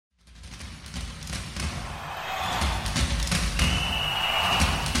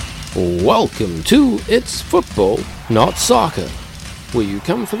Welcome to It's Football, Not Soccer, where you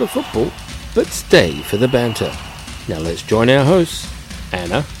come for the football, but stay for the banter. Now let's join our hosts,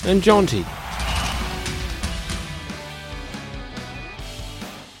 Anna and Jonty.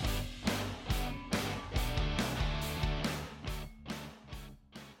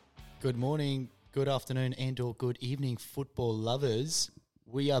 Good morning, good afternoon, and or good evening, football lovers.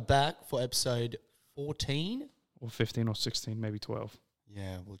 We are back for episode 14. Or 15 or 16, maybe 12.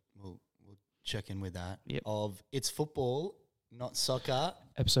 Yeah, we'll check in with that. Yep. Of It's Football, Not Soccer,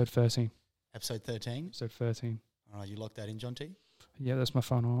 Episode 13. episode 13. Episode 13. All right, you lock that in, John T? Yeah, that's my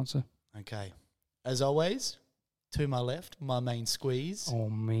final answer. Okay. As always, to my left, my main squeeze. Oh,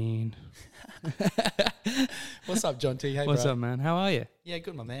 man. What's up, John T? Hey, What's bro. up, man? How are you? Yeah,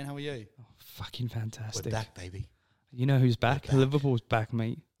 good, my man. How are you? Oh, fucking fantastic. We're back, baby. You know who's back? We're back. Liverpool's back,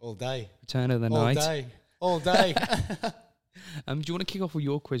 mate. All day. Return of the All night. day. All day. Do you want to kick off with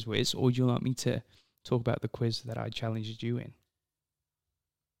your quiz, Wiz, or do you want me to talk about the quiz that I challenged you in? Do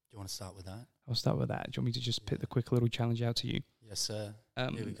you want to start with that? I'll start with that. Do you want me to just put the quick little challenge out to you? Yes, sir.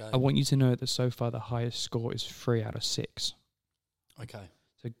 Here we go. I want you to know that so far the highest score is 3 out of 6. Okay.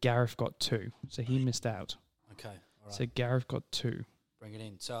 So Gareth got 2, so he missed out. Okay. All right. So Gareth got 2. Bring it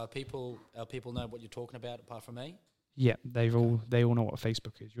in. So our people know what you're talking about apart from me? Yeah, they all know what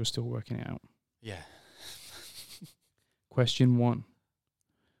Facebook is. You're still working it out. Yeah. Question 1.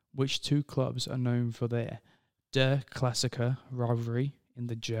 Which two clubs are known for their Der Klassiker rivalry in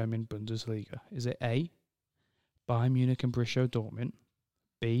the German Bundesliga? Is it A, Bayern Munich and Borussia Dortmund,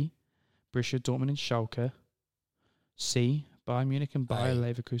 B, Borussia Dortmund and Schalke, C, Bayern Munich and Bayer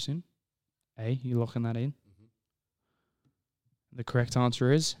Leverkusen? A, you locking that in? Mm-hmm. The correct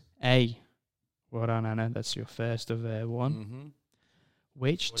answer is A. Well done, Anna. That's your first of one. Mm-hmm.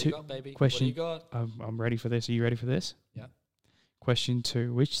 Which What do two? you got, baby? Question. What do you got? I'm ready for this. Are you ready for this? Yeah. Question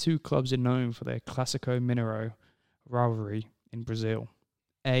 2. Which two clubs are known for their Clásico Mineiro rivalry in Brazil?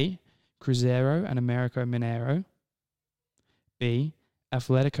 A, Cruzeiro and América Mineiro. B,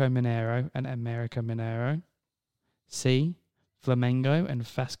 Atlético Mineiro and América Mineiro. C, Flamengo and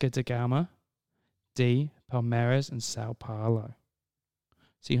Vasco da Gama. D, Palmeiras and Sao Paulo.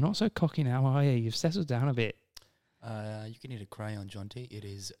 So you're not so cocky now, are you? You've settled down a bit. You can need a crayon, John T. It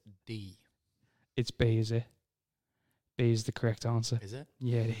is D. It's B, is it? B is the correct answer. Is it?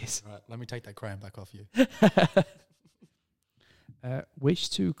 Yeah, it is. Right. Let me take that crayon back off you.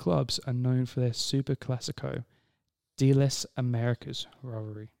 Which two clubs are known for their Super Clásico de las Americas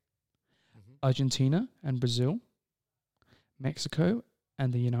rivalry? Mm-hmm. Argentina and Brazil, Mexico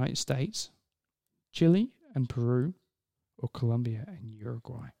and the United States, Chile and Peru, or Colombia and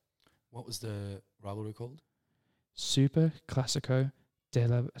Uruguay? What was the rivalry called? Super Clásico de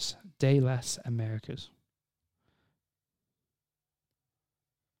las Americas.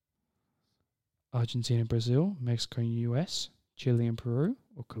 Argentina, Brazil, Mexico and US, Chile and Peru,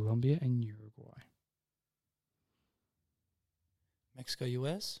 or Colombia and Uruguay? Mexico,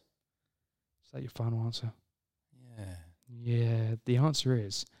 US? Is that your final answer? Yeah. Yeah, the answer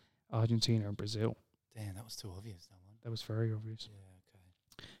is Argentina and Brazil. Damn, that was too obvious, that one. That was very obvious. Yeah,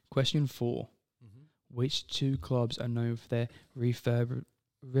 okay. Question 4. Mm-hmm. Which two clubs are known for their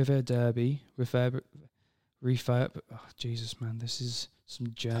River Derby? Oh, Jesus, man, this is some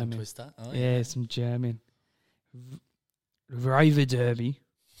Tongue German. twister. Oh, Yeah, some German. River Derby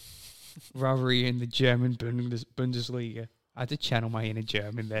rivalry in the German Bundesliga. I had to channel my inner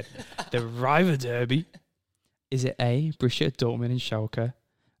German there. The River Derby. Is it A, Borussia Dortmund and Schalke?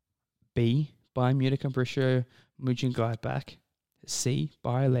 B, Bayern Munich and Borussia Mönchengladbach? C,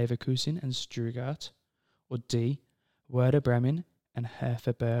 Bayer Leverkusen and Stuttgart? Or D, Werder Bremen and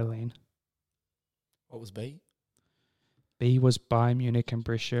Hertha Berlin? What was B? B was Bayern Munich and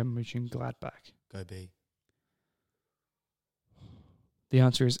Borussia Mönchengladbach. Go B. The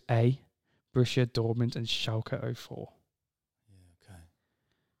answer is A, Borussia Dortmund and Schalke 04. Yeah, okay.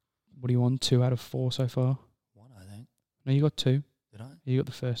 What do you want? 2 out of 4 so far? 1, I think. No, you got 2. Did I? You got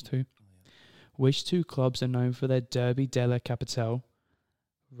the first 2. Oh, yeah. Which two clubs are known for their Derby della Capitale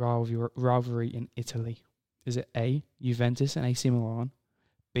rivalry in Italy? Is it A, Juventus and AC Milan?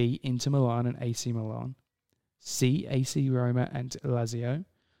 B, Inter Milan and AC Milan? C, AC Roma and Lazio?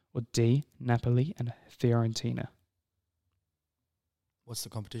 Or D, Napoli and Fiorentina? What's the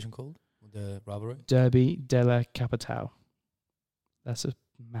competition called? The rivalry? Derby della Capitale. That's a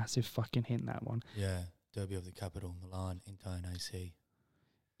massive fucking hint, that one. Yeah. Derby of the capital, Milan, Inter and AC.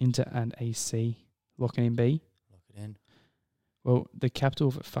 Inter and AC. Locking in B? Lock it in. Well, the capital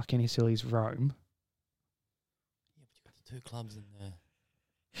of fucking Italy is Rome. Yeah, but you got the two clubs in there.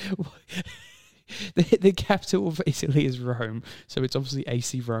 The capital of Italy is Rome, so it's obviously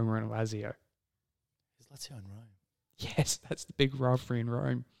AC Roma and Lazio. Is Lazio in Rome? Yes, that's the big rivalry in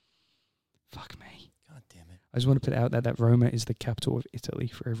Rome. Fuck me. God damn it. I just want to put it out there that Roma is the capital of Italy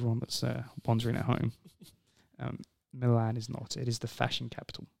for everyone that's wandering at home. Milan is not. It is the fashion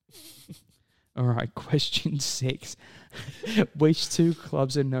capital. All right, question 6. Which 2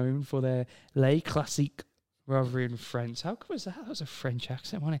 clubs are known for their Les Classiques rivalry in France? How was that? That was a French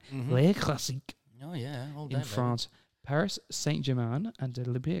accent, wasn't it? Mm-hmm. Les Classiques Oh, yeah. All day, in France. Paris Saint-Germain and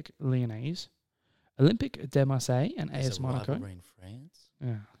Olympique Lyonnais. Olympique de Marseille and AS Monaco. In France.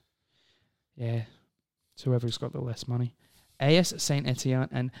 Yeah. Yeah. It's whoever's got the less money. AS Saint-Etienne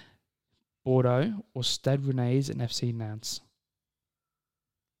and Bordeaux or Stade Rennais and FC Nantes.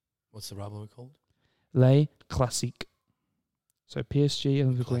 What's the rivalry called? Les Classiques. So PSG,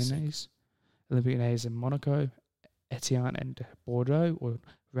 Olympique Classic. Lyonnais, Olympique Lyonnais and Monaco, Etienne and Bordeaux or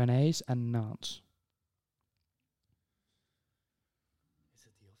Rennais and Nantes. Is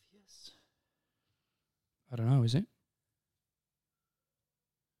it the obvious? I don't know, is it?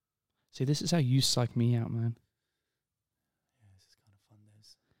 See, this is how you psych me out, man. Yeah, this is kind of fun, Des.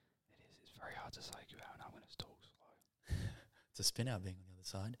 It is. It's very hard to psych you out now when it's talk slow. It's a spin out being on the other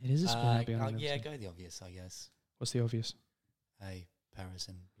side. It is a spin out being on the other yeah, side. go the obvious, I guess. What's the obvious? A, Paris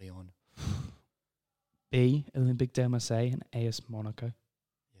and Lyon. B, Olympique de Marseille and AS Monaco.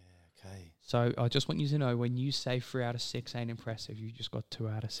 Yeah, okay. So I just want you to know, when you say 3 out of 6 ain't impressive, you just got 2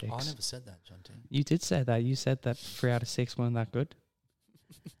 out of 6. Oh, I never said that, John T. You did say that. You said that 3 out of 6 weren't that good.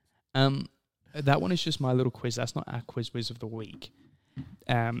 That one is just my little quiz. That's not our quiz whiz of the week.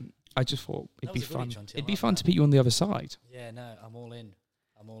 I just thought it'd be fun. It'd be fun to put you on the other side. Yeah, no, I'm all in.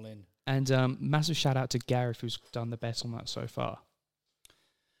 I'm all in. And massive shout out to Gareth, who's done the best on that so far.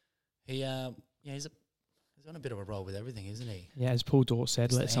 He's on a bit of a roll with everything, isn't he? Yeah, as Paul Dort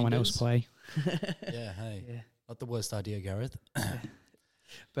said, let someone else play. Yeah, hey. Yeah. Not the worst idea, Gareth.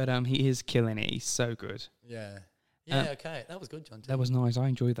 But he is killing it. He's so good. Yeah. Yeah, okay. That was good, John T. That was nice. I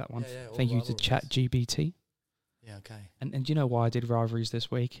enjoyed that one. Yeah, all Thank you to rivalries. ChatGPT. Yeah, okay. And do you know why I did rivalries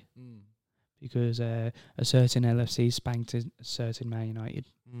this week? Because a certain LFC spanked a certain Man United.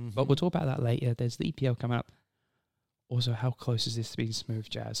 Mm-hmm. But we'll talk about that later. There's the EPL coming up. Also, how close is this to being smooth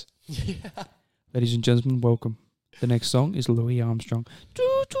jazz? Yeah. Ladies and gentlemen, welcome. The next song is Louis Armstrong.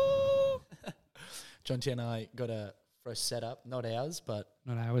 John T and I got a fresh setup, not ours, but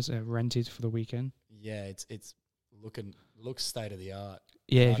Not ours, rented for the weekend. yeah, it's looks state of the art.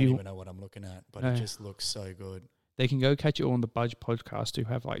 Yeah, I if don't you even know what I'm looking at, but No. it just looks so good. they can go catch it all on the Budge podcast, who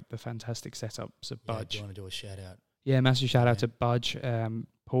have like the fantastic setups of Yeah, do Budge. you want to do a shout out? Yeah, massive shout out Yeah. to Budge,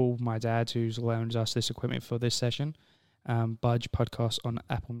 Paul, my dad, who's loaned us this equipment for this session. Budge podcast on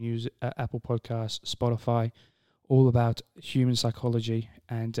Apple Music, Apple Podcasts, Spotify, all about human psychology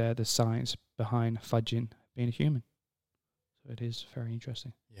and the science behind fudging being a human. So it is very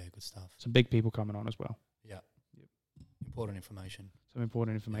interesting. Yeah, good stuff. Some big people coming on as well. Yeah. Yep. Important information. Some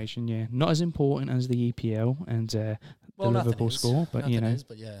important information, yeah. Not as important as the EPL and the Nothing Liverpool is. score, but Nothing you know, is,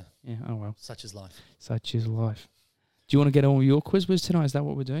 but yeah, oh well, such is life. such is life. Do you want to get on with your quiz whiz tonight? Is that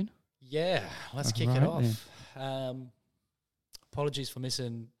what we're doing? Yeah, let's kick it Alright off. Apologies for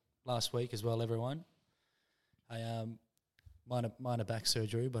missing last week as well, everyone. I minor back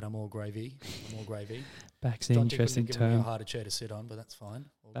surgery, but I'm all gravy. Back's an John T interesting couldn't give me a term. harder chair to sit on, but that's fine.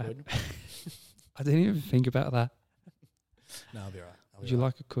 All That- good. I didn't even think about that. No, I'll be alright. Would you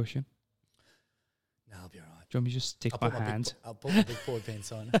like a cushion? No, I'll be alright. Do you want me to just stick my hand? I'll put my big boy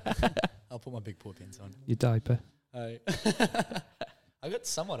pants on. I'll put my big boy pants on. Your diaper? Hey. I got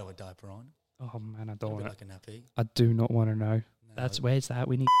somewhat of a diaper on. Oh man, I A don't bit want like a nappy. I do not want to know. No, That's where's that?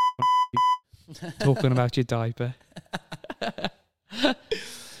 We need talking about your diaper.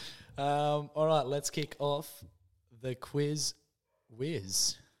 All right, let's kick off the quiz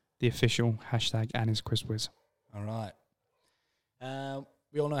whiz. The official hashtag Annie's Quiz Whiz. All right.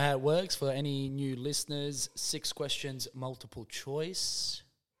 We all know how it works. For any new listeners, 6 questions, multiple choice.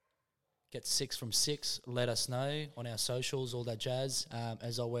 Get 6 from 6. Let us know on our socials, all that jazz.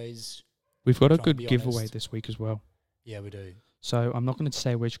 As always, We've got a Try and good be giveaway honest. this week as well. yeah, we do. So I'm not going to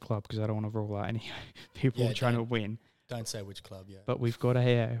say which club because I don't want to rule out any people Yeah, trying to don't. win. Don't say which club, yeah. But we've got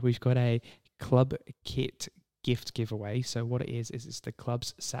a club kit gift giveaway. So what it is it's the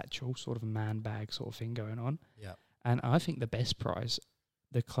club's satchel, sort of a man bag sort of thing going on. Yeah. And I think the best prize,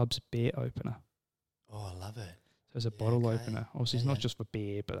 the club's beer opener. Oh, I love it. So it's a Yeah, bottle okay. opener. Obviously, it's Yeah, not yeah. just for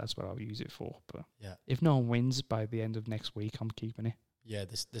beer, but that's what I'll use it for. But Yeah. if no one wins by the end of next week, I'm keeping it. Yeah,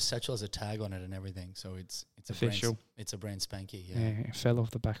 the satchel has a tag on it and everything, so it's Official. It's a brand spanky, Yeah. yeah. It fell off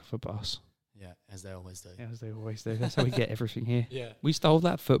the back of a bus. Yeah, as they always do. Yeah, as they always do. That's how we get everything here. Yeah. We stole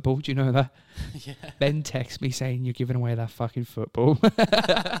that football. Do you know that? Yeah. Ben texts me saying you're giving away that fucking football.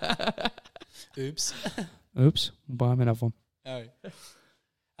 Oops. Oops. We'll buy him another one. Oh.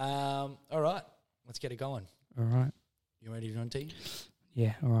 All right. Let's get it going. All right. You ready, Jonty?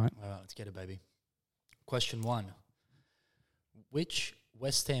 Yeah, all right. All right, let's get it, baby. Question 1. Which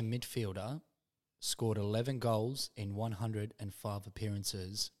West Ham midfielder scored 11 goals in 105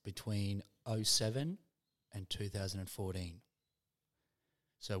 appearances between 2007 and 2014?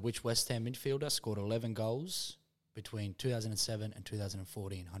 So which West Ham midfielder scored 11 goals between 2007 and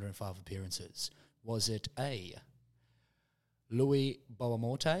 2014, 105 appearances? Was it A, Louis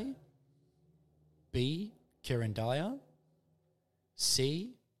Boamorte, B, Kieran Dyer,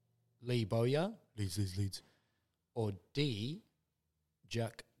 C, Lee Bowyer, Leeds, or D,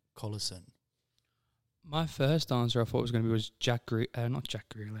 Jack Collison? My first answer I thought was going to be not Jack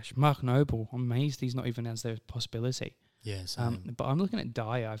Grealish, Mark Noble. I'm amazed he's not even as their possibility. Yes. But I'm looking at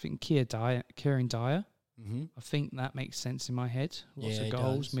Dyer. I think Kieran Dyer. Mm-hmm. I think that makes sense in my head. Lots Yeah, of he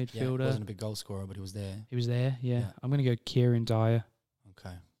goals, does. Yeah, midfielder. wasn't a big goal scorer, but he was there. He was there, yeah. Yeah. I'm going to go Kieran Dyer.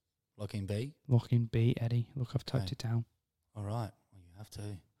 Okay. Locking B. Lock in B, Eddie. Look, I've typed Okay. it down. All right. Well, you have to.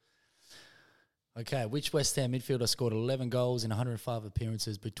 Okay. Which West Ham midfielder scored 11 goals in 105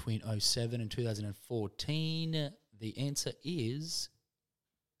 appearances between 2007 and 2014? The answer is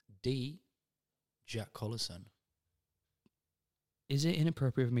D, Jack Collison. Is it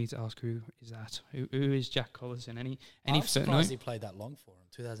inappropriate for me to ask who is that? Who is Jack Collison? Any I'm certain surprised he played that long for him.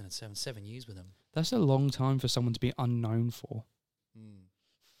 2007, 7 years with him. That's a long time for someone to be unknown for.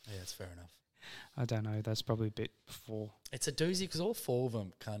 Yeah, that's fair enough. I don't know. That's probably a bit before. It's a doozy because all 4 of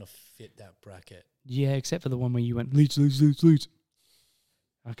them kind of fit that bracket. Yeah, except for the one where you went Leeds.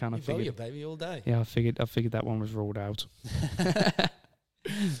 I kind of You figured, baby, all day. yeah, I figured that one was ruled out.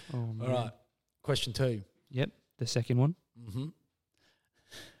 Oh, man. All right. Question 2. Yep, the second one. Mm-hmm.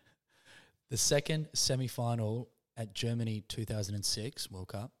 The second semi-final at Germany 2006 World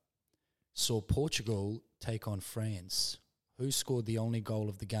Cup saw Portugal take on France. Who scored the only goal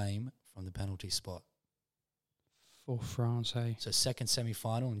of the game from the penalty spot? For France, hey. So second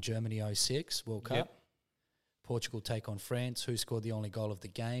semi-final in Germany 06 World Cup. Yep. Portugal take on France. Who scored the only goal of the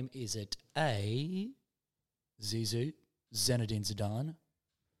game? Is it A, Zizou, Zinedine Zidane?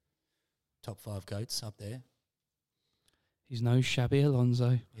 Top 5 goats up there. He's no Xabi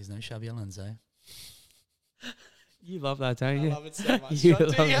Alonso. He's no Xabi Alonso. You love that, don't you? I love it so much. You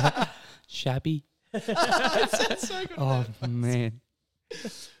love that. Shabby. It sounds so good. Oh, man.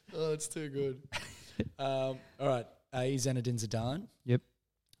 Oh, it's too good. All right. A, Zinedine Zidane. Yep.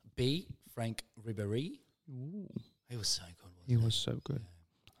 B, Frank Ribéry. Ooh, He was so good, wasn't he was so good.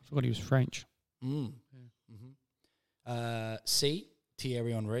 I forgot he was French. Mm. Mm-hmm. C,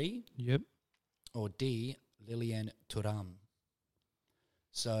 Thierry Henry. Yep. Or D, Lilian Thuram.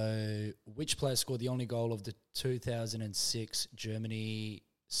 So, which player scored the only goal of the 2006 Germany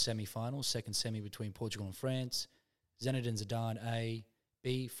semi-final, second semi between Portugal and France? Zinedine Zidane, A.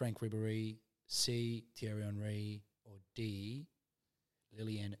 B, Frank Ribéry. C, Thierry Henry. Or D,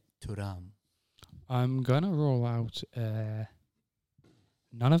 Lilian Thuram. I'm going to roll out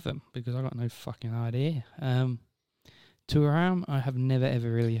none of them because I got no fucking idea. Thuram, I have never ever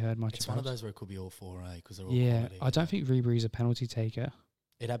really heard much It's about. one of those where it could be all 4, because they're all Yeah, quality. I don't think Ribery's a penalty taker,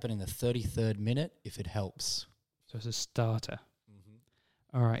 It happened in the 33rd minute, if it helps. so it's a starter.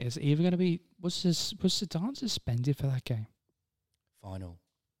 Mm-hmm. All right, it's either going to be was Zidane suspended for that game? Final.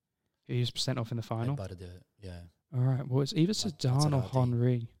 He was sent off in the final. They butted it, yeah. All right, well it's either Zidane or Maserati.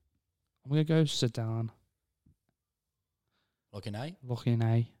 Henry. I'm going to go Zidane. Lock in A. Lock in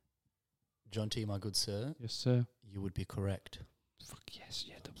A. John T, my good sir, Yes, sir. you would be correct. Fuck yes,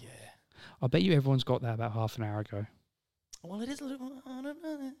 yeah. Yeah. I bet you everyone's got that about half an hour ago. Well, it is a little... I don't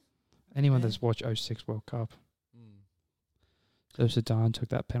know. Anyone Yeah. that's watched 06 World Cup. Mm. So Zidane took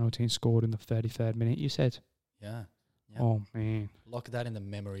that penalty and scored in the 33rd minute, you said? Yeah. Yeah. Oh, man. Lock that in the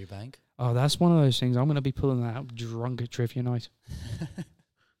memory bank. Oh, that's one of those things. I'm going to be pulling that out drunk at trivia night.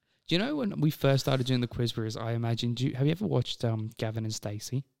 Do you know when we first started doing the quiz quiz, I imagined... have you ever watched Gavin and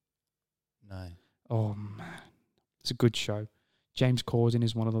Stacey? No. Oh, man. It's a good show. James Corden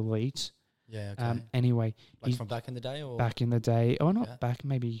is one of the leads. Yeah, okay. Anyway, Like he's from back in the day? Or back in the day. Oh, not Yeah. back,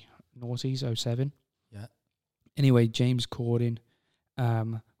 maybe noughties, 07. Yeah. Anyway, James Corden,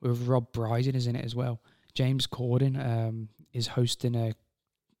 with Rob Brydon is in it as well. James Corden is hosting a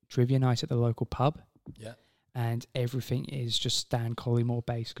trivia night at the local pub. Yeah. And everything is just Stan Collymore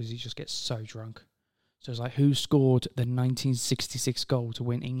based because he just gets so drunk. So it's like, who scored the 1966 goal to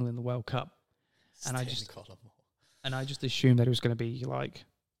win England the World Cup? And I just assumed that it was going to be like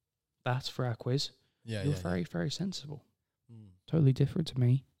That's for our quiz. Yeah, You're very, very sensible. Mm. Totally different to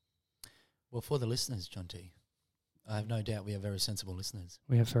me. Well, for the listeners, John T, I have no doubt we have very sensible listeners.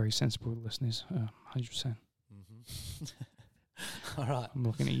 We have very sensible listeners. 100%. All right. I'm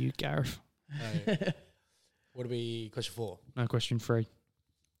looking at you, Gareth. What are we, question 4? No, question 3.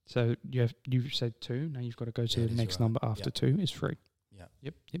 So you've said 2. Now you've got to go to Yeah, the it is, next you're right. number after 2 is 3. Yeah.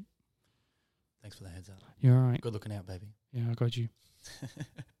 Yep. Thanks for the heads up. You're all right. Good looking out, baby. Yeah, I got you.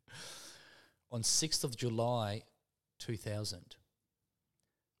 On 6th of July 2000,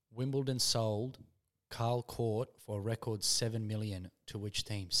 Wimbledon sold Carl Court for a record $7 million to which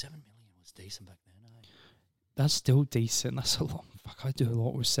team? $7 million was decent back then, eh? That's still decent. That's a lot. Fuck, I do a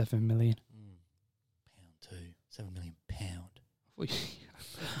lot with 7 million. Pound too. £7 million pound.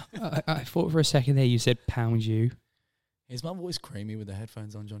 I thought for a second there you said pound you. Is my voice creamy with the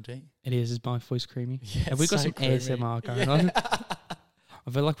headphones on, John T? It is my voice creamy? Yeah, Have we got so some creamy. ASMR going on? I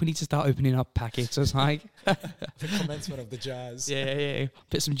feel like we need to start opening up packets. It's like The commencement of the jazz. yeah.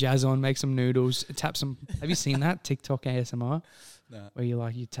 Put some jazz on, make some noodles, tap some. Have you seen that TikTok ASMR No. where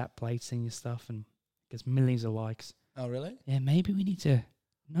you tap plates in your stuff and gets millions of likes? Oh, really? Yeah, maybe we need to.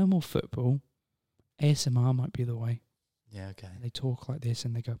 No more football. ASMR might be the way. Yeah, okay. They talk like this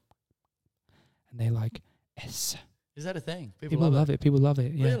and they go, and they like S. Is that a thing? People love it. People love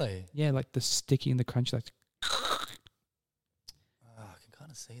it. Yeah. Really? Yeah, like the sticky and the crunch. Like, Oh, I can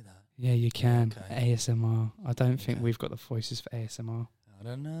kind of see that. yeah, you can. Okay. ASMR. I don't think Okay. we've got the voices for ASMR. I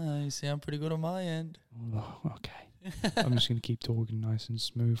don't know. You sound pretty good on my end. Oh, okay. I'm just going to keep talking nice and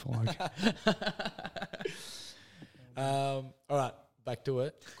smooth. Like, All right, back to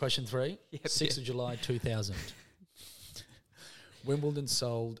it. Question 3. Yep, 6th of July 2000. Wimbledon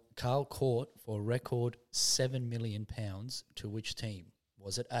sold Carl Court for a record £7 million to which team?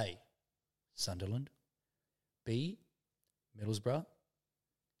 Was it A, Sunderland, B, Middlesbrough,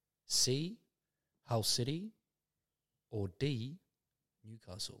 C, Hull City, or D,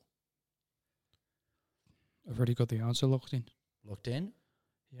 Newcastle? I've already got the answer locked in. Locked in?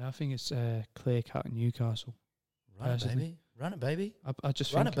 Yeah, I think it's clear cut Newcastle. Run it, Personally. baby. Run it, baby. I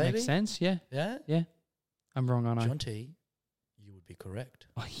just Run think it, it baby. makes sense. Yeah, Yeah? I'm wrong, aren't I? John T, you would be correct.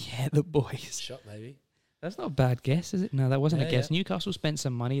 Oh yeah, the boys. Shot, baby. That's not a bad guess, is it? No, that wasn't Yeah, a guess. yeah. Newcastle spent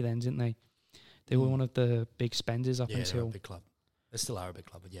some money then, didn't they? They were Mm. one of the big spenders up Yeah, they're a until big club. They still are a big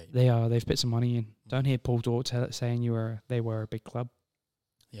club, but yeah. they are. They've put some money in. Don't hear Paul Dort saying they were a big club.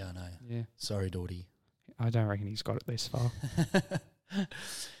 Yeah, I know. Yeah, Sorry, Doughty. I don't reckon he's got it this far.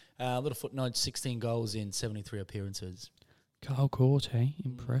 Little footnote, 16 goals in 73 appearances. Carl Court,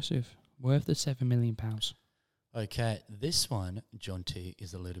 impressive. Worth the £7 million. Okay, this one, John T,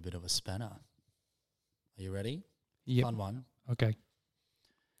 is a little bit of a spanner. Are you ready? Yep. Fun one. Okay.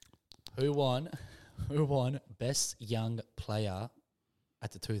 Who won Best Young Player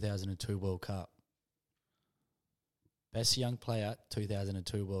at the 2002 World Cup? Best Young Player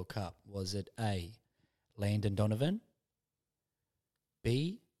 2002 World Cup. Was it A, Landon Donovan,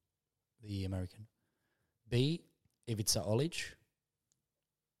 B, the American, B, Ivica Olic,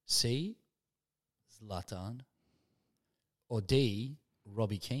 C, Zlatan, or D,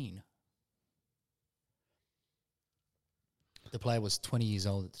 Robbie Keane? The player was 20 years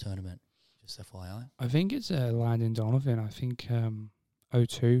old at the tournament, just FYI. I think it's Landon Donovan. I think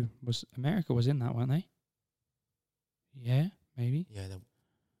 02 was America was in that, weren't they? Yeah, maybe. Yeah,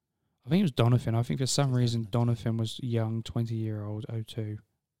 I think it was Donovan. I think for some reason 2002. Donovan was young, 20-year-old 02.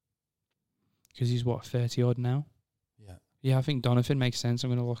 Because he's what, 30 odd now? yeah. Yeah, I think Donovan makes sense. I'm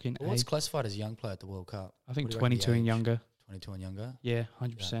going to lock in But A. what's classified as young player at the World Cup? I think what do you reckon the 22 and age? younger. 22 and younger. Yeah,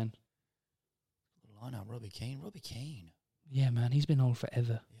 100%. Line up Robbie Keane. Robbie Keane. Yeah, man, he's been old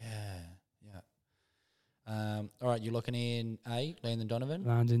forever. Yeah. All right, you're looking in A, Landon Donovan.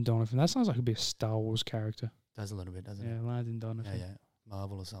 Landon Donovan. That sounds like it'd be a Star Wars character. Does a little bit, doesn't Yeah, it? Landon Donovan. Yeah.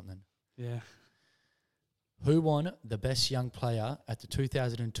 Marvel or something. Yeah. Who won the best young player at the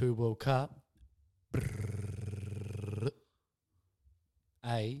 2002 World Cup?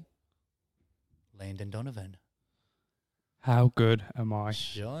 A, Landon Donovan. How good am I?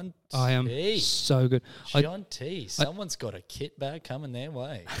 John T. I am so good. John T. Someone's got a kit bag coming their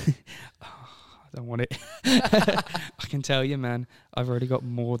way. I don't want it. I can tell you, man, I've already got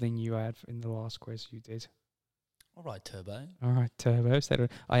more than you had in the last quiz you did. All right, Turbo. All right, Turbo.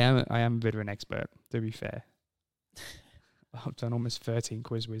 I am a bit of an expert, to be fair. I've done almost 13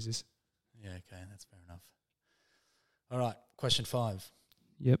 quiz whizzes. Yeah, okay, that's fair enough. All right, question 5.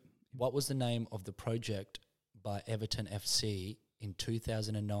 Yep. What was the name of the project by Everton FC in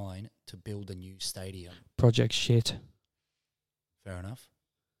 2009 to build a new stadium? Project shit. Fair enough.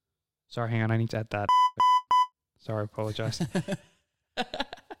 Sorry, hang on. I need to add that. Sorry, I apologise.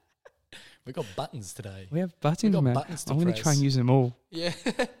 We got buttons today. We have buttons, got man. buttons to I'm going to try and press. use them all. Yeah.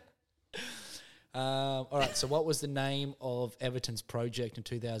 All right. So, what was the name of Everton's project in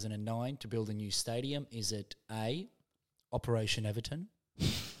 2009 to build a new stadium? Is it A, Operation Everton?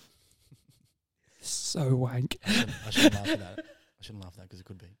 So wank. I shouldn't laugh at that. I shouldn't laugh at that because it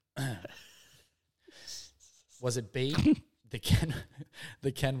could be. Was it B, the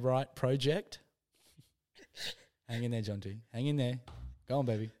Ken Wright project? Hang in there, John T. Hang in there. Go on,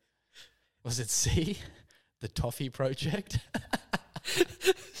 baby. Was it C, the Toffee project?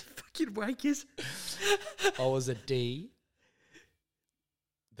 Fucking wankers. Or was it D,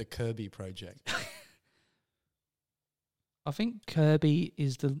 the Kirby project? I think Kirby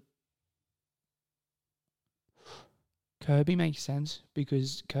is the... Kirby makes sense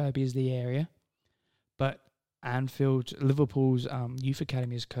because Kirby is the area. But Anfield, Liverpool's youth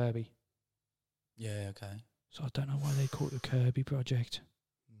academy is Kirby. Yeah, okay. So I don't know why they call it the Kirby project.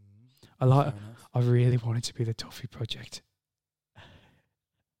 Fair enough. I really want it to be the Toffee project.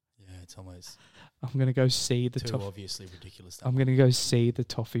 Yeah, it's almost I'm going to go see the too Toffee. obviously ridiculous. I'm going to go see the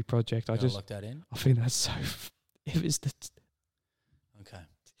Toffee project. I lock that in. I think that's so... If it's the... Okay.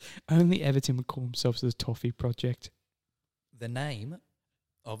 Only Everton would call themselves the Toffee project. The name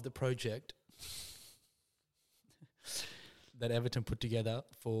of the project that Everton put together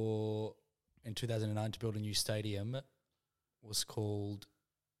in 2009 to build a new stadium was called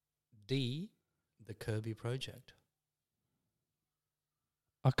D, the Kirby project.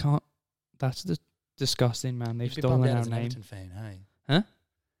 I can't... That's disgusting, man. They've You'd be stolen bummed out our as an name. Everton fan, hey? Huh?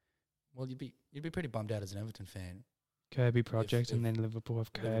 Well, you'd be pretty bummed out as an Everton fan. Kirby project, if and then Liverpool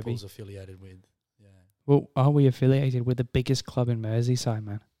have Kirby. Liverpool's affiliated with, yeah. Well, are we affiliated with the biggest club in Merseyside,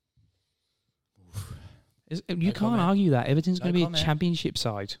 man? You No can't comment. argue that. Everton's No going to be comment. a championship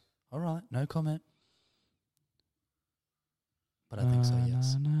side. All right, no comment. But I think so,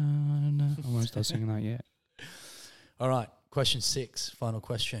 yes. No. I won't start singing that yet. All right, question 6, final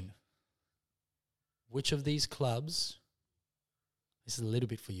question. Which of these clubs, this is a little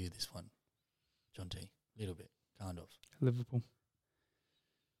bit for you, this one, John T, little bit, kind of. Liverpool.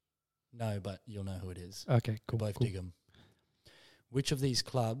 No, but you'll know who it is. Okay, cool. We'll both cool. dig 'em. Which of these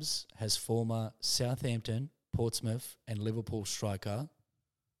clubs has former Southampton, Portsmouth and Liverpool striker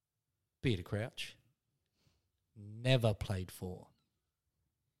Peter Crouch never played for?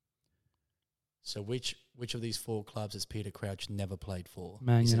 So which of these 4 clubs has Peter Crouch never played for?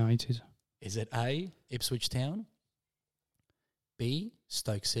 Man Is it- United. Is it A, Ipswich Town, B,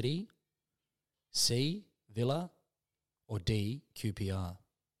 Stoke City, C, Villa, or D, QPR?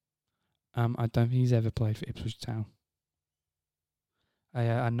 I don't think he's ever played for Ipswich Town.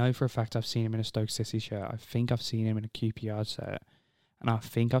 I know for a fact I've seen him in a Stoke City shirt. I think I've seen him in a QPR shirt. And I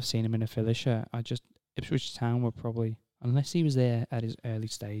think I've seen him in a Villa shirt. Ipswich Town were probably... Unless he was there at his early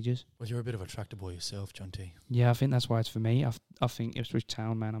stages. Well, you're a bit of a tractor boy yourself, John T. Yeah, I think that's why it's for me. I think Ipswich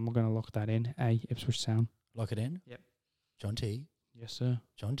Town, man. I'm going to lock that in. A, Ipswich Town. Lock it in? Yep. John T. Yes, sir.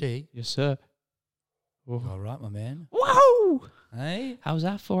 John T. Yes, sir. You all right, my man? Wow! Hey? How's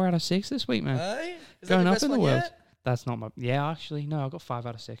that? 4 out of 6 this week, man. Hey? Is Going that up best in the one world. yet? That's not my... Yeah, actually, no, I got 5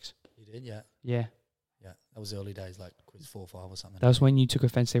 out of 6. You did, yeah. Yeah. Yeah, that was early days, like quiz 4 or 5 or something. That was when you took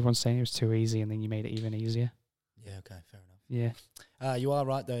offence to everyone saying it was too easy and then you made it even easier. Yeah, okay, fair enough. Yeah. You are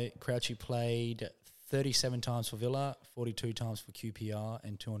right, though. Crouchy played 37 times for Villa, 42 times for QPR,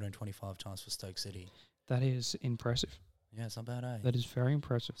 and 225 times for Stoke City. That is impressive. Yeah, it's not bad, eh? That is very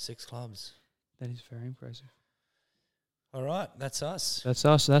impressive. 6 clubs. That is very impressive. All right, that's us. That's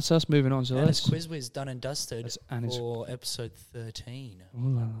us. That's us moving on. So And let's... it's Quiz Whiz done and dusted That's Anna's... for episode 13. Ooh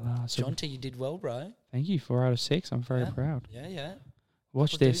la la. So John T, you did well, bro. thank you. 4 out of 6. I'm very Yeah. proud. Yeah, yeah.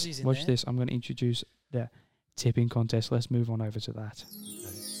 Watch Couple this. doozies in Watch there. this. I'm going to introduce the tipping contest. Let's move on over to that.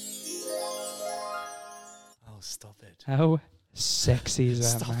 Oh, stop it. How sexy is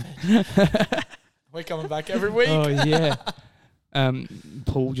that, Stop man? We're coming back every week. Oh, yeah.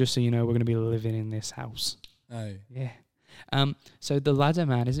 Paul, just so you know, we're going to be living in this house. Oh. Yeah. So the ladder,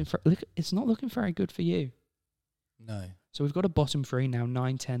 man, it's not looking very good for you. No. So we've got a bottom 3 now.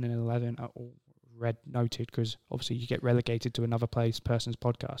 9, 10 and 11 are all red noted because obviously you get relegated to another person's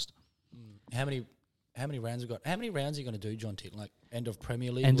podcast. How many rounds we got? How many rounds are you going to do, John T? Like end of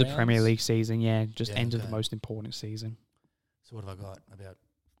Premier League End rounds? of Premier League season, yeah. Just Yeah, end of okay. the most important season. So what have I got? About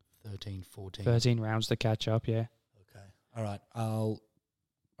 13, 14? 13 rounds to catch up, yeah. Okay. All right.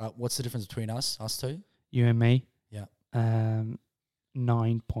 What's the difference between us two? You and me. Yeah.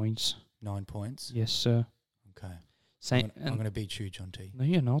 9 points. 9 points. Yes, sir. Okay. Same. I'm going to beat you, John T. No,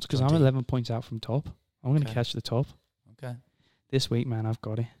 you're not, because John I'm T. 11 points out from top. I'm going to Okay. catch the top. Okay. This week, man, I've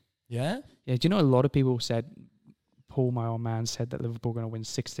got it. Yeah? Yeah, do you know a lot of people said, Paul, my old man, said that Liverpool going to win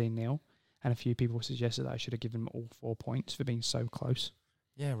 16-0, And a few people suggested that I should have given him all 4 points for being so close.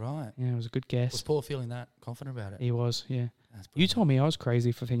 Yeah, right. Yeah, it was a good guess. Was Paul feeling that confident about it? He was, yeah. That's You brilliant. told me I was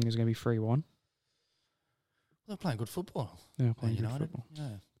crazy for thinking it was going to be 3-1. They're playing good football. Yeah, playing good United. football.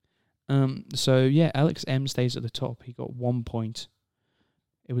 Yeah. So yeah, Alex M stays at the top. He got 1 point.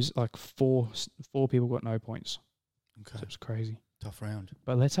 It was like four people got no points. Okay. So it was crazy. Tough round.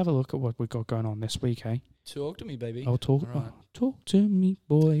 But let's have a look at what we've got going on this week, eh? Talk to me, baby. I'll talk. All right. Oh, talk to me,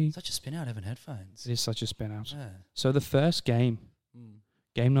 boy. Such a spin out having headphones. It is such a spin out. Yeah. So the first game,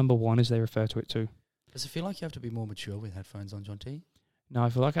 game number 1, as they refer to it too. Does it feel like you have to be more mature with headphones on, John T? No, I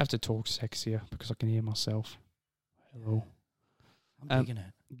feel like I have to talk sexier because I can hear myself. Hello. I'm digging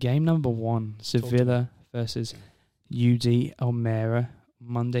it. Game number 1, Sevilla versus UD Almera,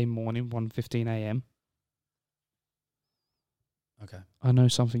 Monday morning, 1:15 a.m. Okay. I know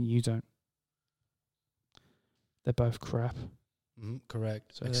something you don't. They're both crap.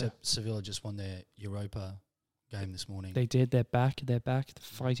 Correct. So Except Sevilla just won their Europa game this morning. They did. They're back. They're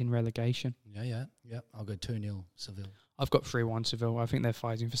fighting relegation. Yeah. I'll go 2-0 Seville. I've got 3-1 Seville. I think they're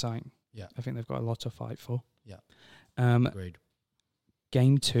fighting for something. Yeah. I think they've got a lot to fight for. Yeah. Agreed.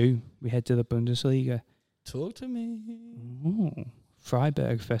 Game 2, we head to the Bundesliga. Talk to me. Ooh.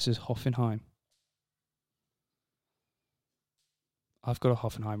 Freiburg versus Hoffenheim. I've got a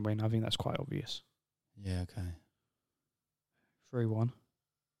Hoffenheim win. I think that's quite obvious. Yeah, okay. 3-1.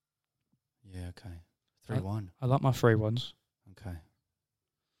 Yeah, okay. 3-1. I like my 3-1s. Okay.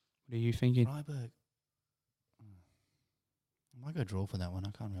 What are you thinking? Freiburg. I might go draw for that one.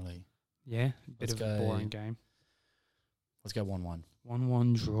 I can't really. Yeah, bit Let's of a go- boring game. Let's go 1-1.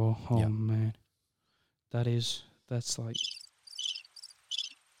 1-1 draw. Oh, Yeah. man. That's like...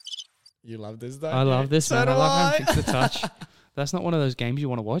 You love this, though. I love this, man. I love how it fix the touch. That's not one of those games you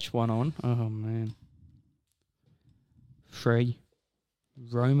want to watch 1-on. Oh, man. 3.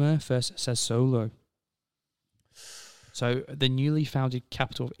 Roma versus Sassuolo. So, the newly founded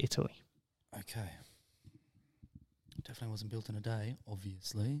capital of Italy. Okay. Definitely wasn't built in a day,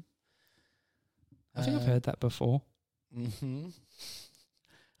 obviously. I think I've heard that before. Mm-hmm.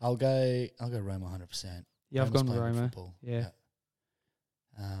 I'll go Roma 100%. Yeah, I've Roma's gone playing good Roma. football. Yeah.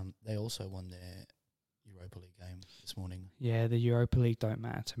 They also won their Europa League game this morning. Yeah, the Europa League don't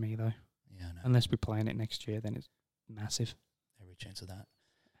matter to me, though. Yeah, I know. Unless we're playing it next year, then it's massive. Every chance of that.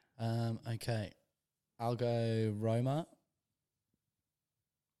 Okay. I'll go Roma.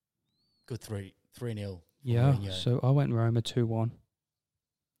 Good 3-0. Yeah, Mourinho. so I went Roma 2-1. All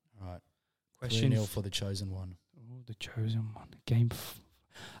right. Question 3-0 for the chosen one. Oh, the chosen one.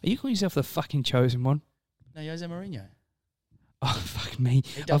 Are you calling yourself the fucking chosen one? No, Jose Mourinho. Oh, fuck me.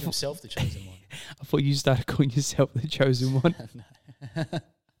 He I dubbed thought- himself the chosen one. I thought you started calling yourself the chosen one. No.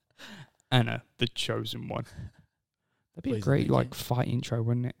 Anna, the chosen one. That'd be a Please, great, thank like, you. fight intro,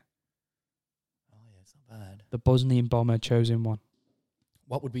 wouldn't it? Oh, yeah, it's not bad. The Bosnian bomber chosen one.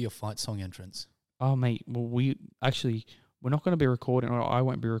 What would be your fight song entrance? Oh, mate, well, we're not going to be recording, or I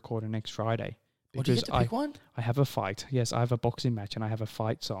won't be recording next Friday. Or do you Because get to pick one? I have a fight. Yes, I have a boxing match and I have a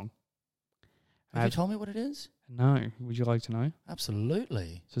fight song. Have you told me what it is? No, would you like to know?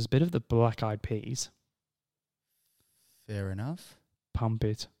 Absolutely. So it's a bit of the Black Eyed Peas. Fair enough. Pump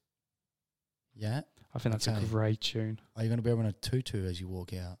It. Yeah. I think that's Okay. a great tune. Are you going to be wearing a tutu as you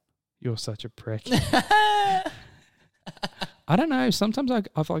walk out? You're such a prick. I don't know. Sometimes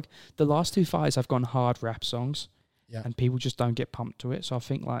I've like the last 2 fights I've gone hard rap songs, Yeah. and people just don't get pumped to it. So I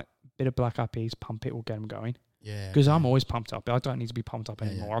think like a bit of Black Eyed Peas, Pump It will get them going. Yeah. Because okay. I'm always pumped up. I don't need to be pumped up Yeah,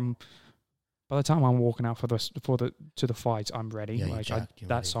 anymore. By the time I'm walking out to the fight, I'm ready. Yeah, you're like jacked, you're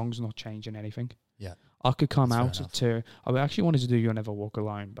that ready. song's not changing anything. Yeah. I could come That's fair out to. I actually wanted to do You'll Never Walk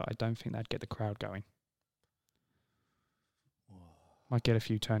Alone, but I don't think that'd get the crowd going. Might get a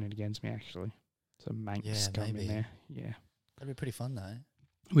few turning against me actually. Some Manx Yeah, coming maybe. in there. Yeah, That'd be pretty fun, though.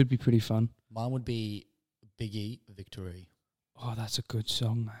 it would be pretty fun. Mine would be Biggie Victory. Oh, that's a good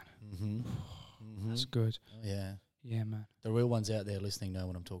song, man. Mm-hmm. Mm-hmm. That's good. Oh, yeah. Yeah, man. The real ones out there listening know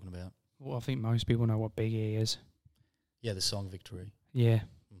what I'm talking about. Well, I think most people know what Big E is. Yeah, the song Victory. Yeah,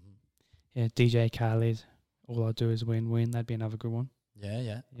 Mm-hmm. yeah. DJ Khaled. All I do is win. That'd be another good one. Yeah,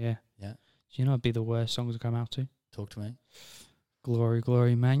 yeah. Yeah. Yeah. Do you know it'd be the worst song to come out to? Talk to me. Glory,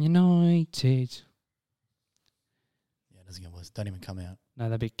 glory, Man United. Yeah, it doesn't get worse. Don't even come out. No,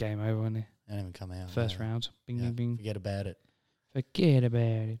 that'd be game over, wouldn't it? Don't even come out. First yeah. round. Bing, Yeah. bing, bing. Forget about it. Forget about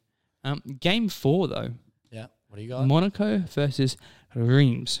it. Game 4, though. Yeah. What do you got? Monaco versus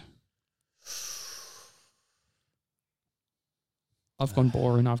Reims. I've gone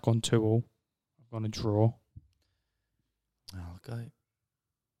boring. I've gone 2-2. I've gone a draw.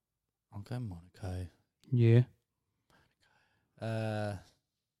 I'll go Monaco. Yeah.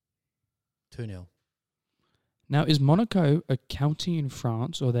 2-0. Now, is Monaco a county in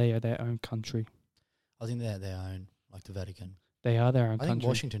France or they are their own country? I think they're their own, like the Vatican. They are their own I country. think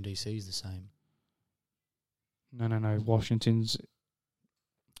Washington, D.C. is the same. No. Washington's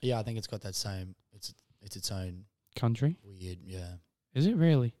Yeah, I think it's got that same. It's its own country. weird, yeah. Is it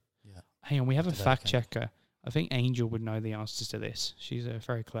really? Yeah. Hang on, we have a The fact Vatican. checker. I think Angel would know the answers to this. She's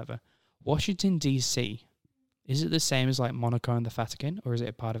very clever. Washington, D.C., is it the same as like Monaco and the Vatican, or is it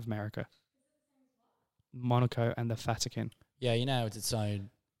a part of America? Monaco and the Vatican. Yeah, you know, it's its own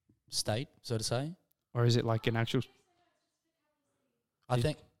state, so to say. Or is it like an actual... I Did-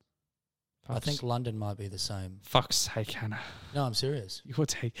 think London might be the same. Fuck's sake, Hannah. No, I'm serious. You're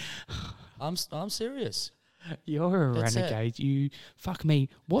I'm serious. You're a That's it. renegade. You... Fuck me.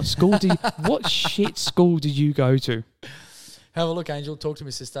 What school did... what shit school did you go to? Have a look, Angel. Talk to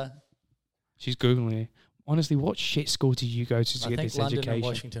me, sister. She's Googling it. Honestly, what shit school did you go to I get think this London education? and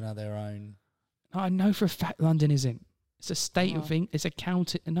Washington are their own. No, I know for a fact London isn't. It's a state Oh. thing. It's a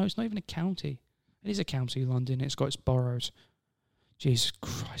county. No, it's not even a county. It is a county, London. It's got its boroughs. Jesus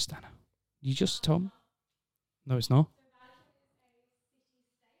Christ, Anna. You just told me? No, it's not.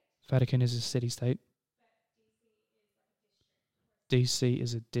 Vatican is a city-state. DC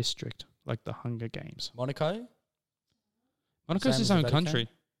is a district, like the Hunger Games. Monaco? Monaco's Same its as the own Vatican? country.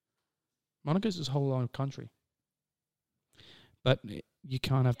 Monaco's its whole own country. But you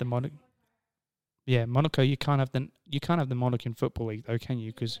can't have the Monaco. Yeah, Monaco. You can't have the Monacan Football League, though, can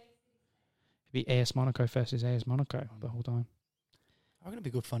you? Because it'd be AS Monaco versus AS Monaco the whole time. I'm going to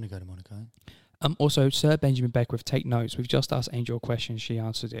be good fun to go to Monaco. Also, Sir Benjamin Beckwith, take notes. We've just asked Angel a question. She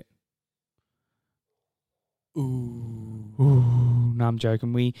answered it. Ooh. No, I'm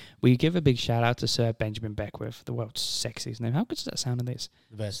joking. We give a big shout out to Sir Benjamin Beckwith, the world's sexiest name. How good does that sound in this?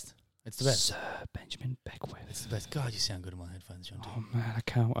 The best. It's the best. Sir Benjamin Beckwith. It's the best. God, you sound good in my headphones, John. Oh man, I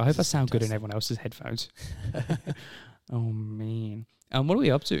can't. I hope I This is sound good in fantastic. everyone else's headphones. Oh man. What are we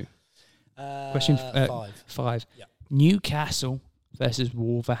up to? Question 5. 5. Yeah. Newcastle versus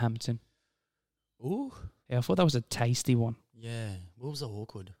Wolverhampton. Ooh. Yeah, I thought that was a tasty one. Yeah. Wolves are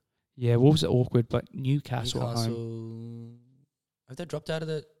awkward. Yeah, Wolves are awkward, but Newcastle at home. Newcastle. Have they dropped out of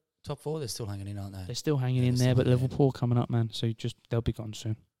the top 4? They're still hanging in, aren't they? They're still hanging Yeah, in they're there, still but hanging in. Liverpool coming up, man. So they'll be gone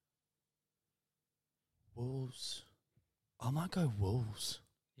soon. Wolves. I might go Wolves.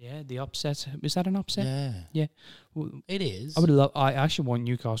 Yeah, the upset. Is that an upset? Yeah. Well, It is. I actually want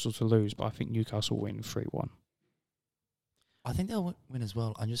Newcastle to lose, but I think Newcastle win 3-1. I think they'll win as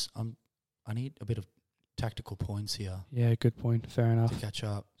well. I need a bit of tactical points here Yeah, good point. Fair to enough. catch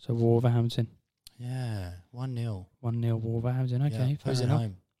up. So Wolverhampton. Yeah. 1-0. 1-0 Wolverhampton. Okay, Yeah. fair Who's at enough.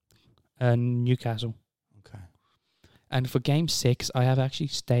 home? Newcastle. Okay. And for game 6, I have actually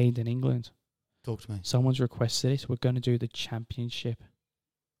stayed in England. Talk to me. Someone's requested it. We're going to do the championship.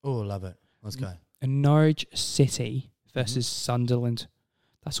 Oh, love it. Let's go. And Norwich City versus Mm-hmm. Sunderland.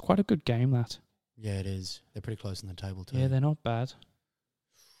 That's quite a good game, that. Yeah, it is. They're pretty close in the table too. Yeah, they're not bad.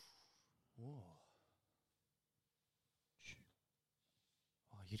 Whoa.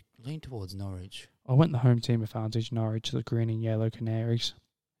 Oh, you lean towards Norwich. I went the home team advantage, Norwich, the green and yellow Canaries.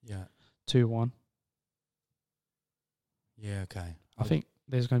 Yeah. 2-1. Yeah, okay. I think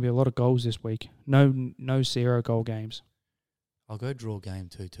there's going to be a lot of goals this week. No 0 goal games. I'll go draw game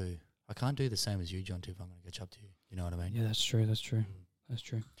 2-2. I can't do the same as you, John, if I'm going to catch up to you. You know what I mean? Yeah, that's true. That's true. Mm. That's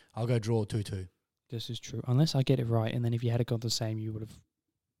true. I'll go draw 2-2. This is true. Unless I get it right, and then if you had got the same, you would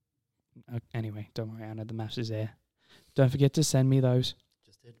have... anyway, don't worry, Anna. The maths is there. Don't forget to send me those.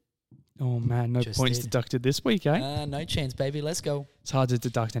 Just did. Oh, man. No Just points did. deducted this week, eh? No chance, baby. Let's go. It's hard to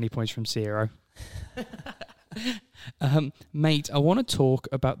deduct any points from 0. Mate, I want to talk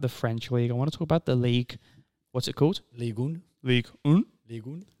about the French league. I want to talk about the league. What's it called? Ligue 1. Ligue 1. Ligue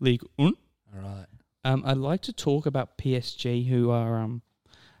 1. Ligue 1. All right. I'd like to talk about PSG, who are...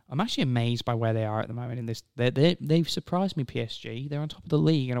 I'm actually amazed by where they are at the moment in this. They've surprised me, PSG. They're on top of the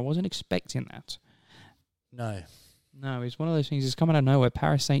league, and I wasn't expecting that. No. No, it's one of those things that's coming out of nowhere.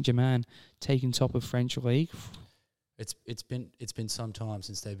 Paris Saint-Germain taking top of French league. It's been some time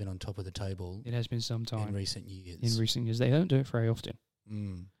since they've been on top of the table It has been some in time recent years. in recent years. They don't do it very often.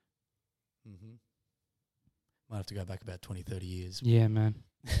 Mm. Mm-hmm. Might have to go back about 20, 30 years. Yeah, man.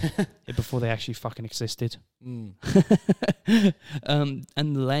 Yeah, before they actually fucking existed. Mm. And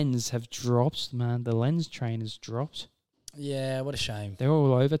the Lens have dropped, man. The Lens train has dropped. Yeah, what a shame. They're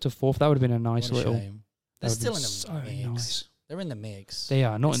all over to 4th. That would have been a nice What a little... shame. They're that would've still in been the so mix. nice. They're in the mix. They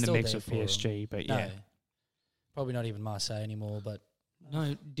are, not It's in the still mix there of for 'em. PSG, but No. yeah. Probably not even Marseille anymore, but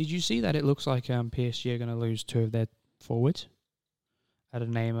No, did you see that it looks like PSG are going to lose 2 of their forwards? Out of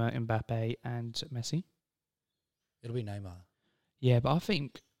Neymar, Mbappe and Messi? it'll be Neymar. Yeah, but I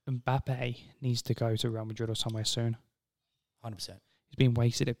think Mbappe needs to go to Real Madrid or somewhere soon. 100%. He's been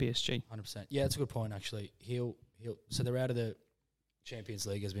wasted at PSG. 100%. Yeah, that's a good point, actually. So they're out of the Champions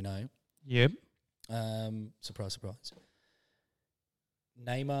League, as we know. Yep. Surprise, surprise.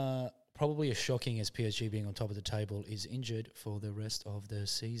 Neymar, probably as shocking as PSG being on top of the table, is injured for the rest of the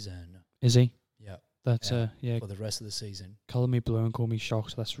season. Is he? Yeah. That's For the rest of the season. Colour me blue and call me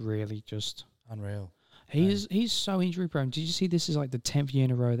shocked. That's really just Unreal. He's so injury prone. Did you see this is like the 10th year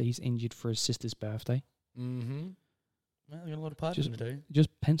in a row that he's injured for his sister's birthday? Mm-hmm. Well, you got a lot of partying to do. Just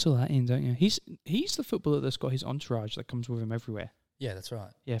pencil that in, don't you? He's the footballer that's got his entourage that comes with him everywhere. Yeah, that's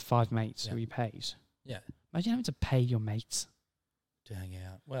right. Yeah, 5 mates who he pays. Yeah. Imagine having to pay your mates to hang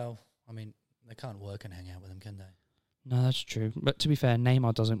out. Well, I mean, they can't work and hang out with him, can they? No, that's true. But to be fair,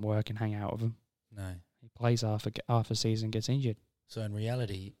 Neymar doesn't work and hang out with him. No. He plays half a season, gets injured. So in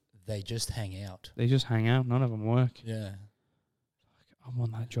reality, they just hang out. They just hang out. None of them work. Yeah. I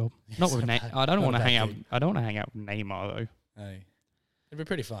want that job. Not with Neymar. I don't want to hang out. I don't want to hang out with Neymar though. Hey, it'd be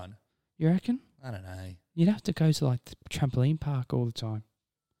pretty fun. You reckon? I don't know. You'd have to go to like the trampoline park all the time.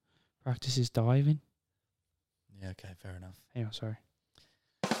 Practice his diving. Yeah. Okay. Fair enough. Hang on, sorry.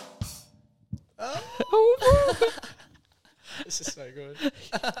 Oh. This is so good.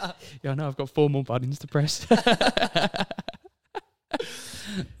 Yeah, I know. I've got 4 more buttons to press.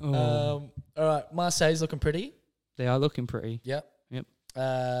 All right. Marseille's looking pretty. They are looking pretty. Yep.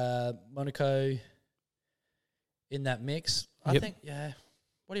 Monaco in that mix. I think, yeah.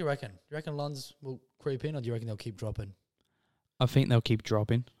 What do you reckon? Do you reckon Lens will creep in, or do you reckon they'll keep dropping? I think they'll keep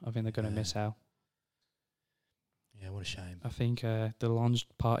dropping. I think they're going to miss out. Yeah, what a shame. I think the Lens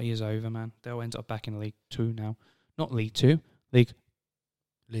party is over, man. They'll end up back in League 2 now. Not League 2. League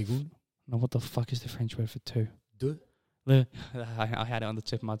 1. No, what the fuck is the French word for 2? Deux. I had it on the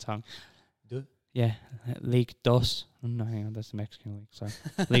tip of my tongue. Deux. Yeah, League Dos. No, hang on, that's the Mexican league. Sorry.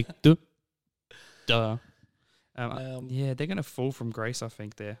 League Deux. Duh. Yeah, they're going to fall from grace, I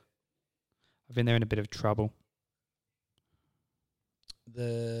think, there. I think they're in a bit of trouble.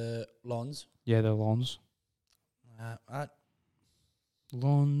 The Lens. Yeah, the Lens.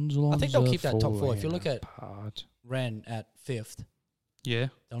 Lens. I think they'll keep that top 4. If you look at apart. Rennes at 5th, yeah,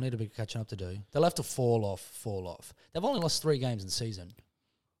 they'll need a bit of catching up to do. They'll have to fall off. They've only lost 3 games in the season.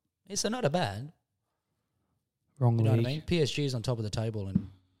 So not a bad. Wrong you know league. What I mean? PSG is on top of the table, and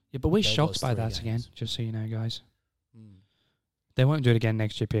yeah, but we're they've shocked lost by 3 that games. again. Just so you know, guys, they won't do it again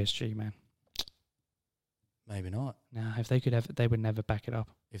next year. PSG, man. Maybe not. Nah, if they could have, they would never back it up.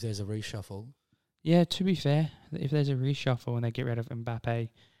 If there's a reshuffle. Yeah, to be fair, if there's a reshuffle and they get rid of Mbappe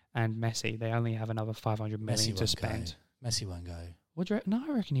and Messi, they only have another 500 million to spend. Messi won't go. What do you reckon? No,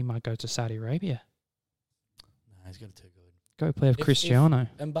 I reckon he might go to Saudi Arabia. No, he's got it too good. Go play with Cristiano.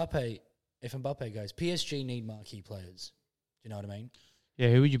 If Mbappe goes, PSG need marquee players. Do you know what I mean? Yeah,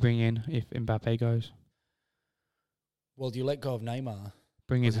 who would you bring in if Mbappe goes? Well, do you let go of Neymar?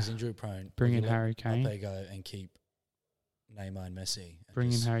 Bring in he's injury prone. Bring in Harry Kane. Mbappe go and keep Neymar and Messi. And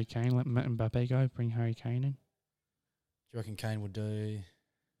bring in Harry Kane. Let Mbappe go. Bring Harry Kane in. Do you reckon Kane would do?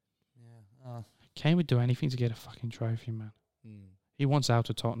 Yeah. Kane would do anything to get a fucking trophy, man. He wants out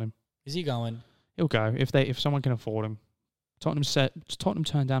of Tottenham. Is he going? He'll go if someone can afford him. Tottenham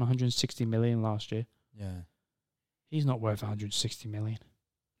turned down 160 million last year. Yeah. He's not worth 160 million.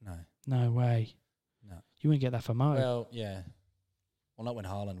 No. No way. No. You wouldn't get that for Mo. Well, yeah. Well, not when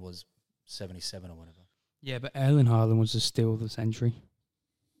Haaland was 77 or whatever. Yeah, but Erling Haaland was the steal of the century.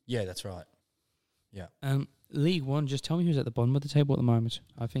 Yeah, that's right. Yeah. League 1, just tell me who's at the bottom of the table at the moment.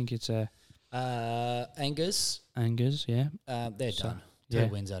 I think it's Angers. Angers, yeah. They're done. 2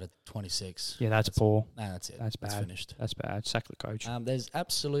 wins out of 26. Yeah, that's poor. Nah, that's it. That's bad. That's finished. That's bad. Sack the coach. There's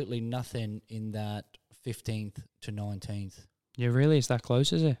absolutely nothing in that 15th to 19th. Yeah, really? It's that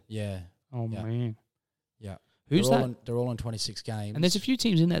close, is it? Yeah. Oh, man. Yeah. Who's that? They're all on 26 games. And there's a few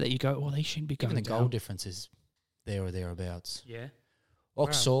teams in there that you go, well, they shouldn't be going Even the down. goal difference is there or thereabouts. Yeah.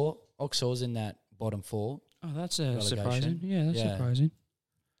 Auxerre's in that bottom 4. Oh, that's surprising. Yeah, that's surprising.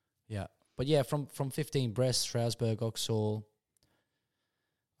 Yeah. But yeah, from 15, Brest, Strasbourg, Auxerre,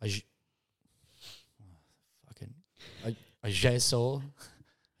 Agesor.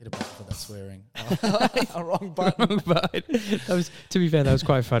 Hit a button for that swearing. A wrong button. Wrong button. That was, to be fair, that was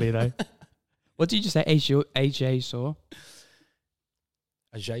quite funny though. What did you say? AJ saw?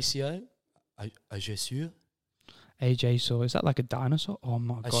 Agesio? Agesur? AJ saw. Is that like a dinosaur? Oh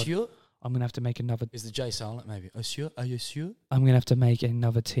my god. Assure? I'm gonna have to make another. Is the J silent maybe? Assure? Agesur? I'm gonna have to make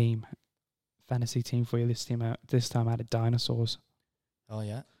another fantasy team for you this time out of dinosaurs. Oh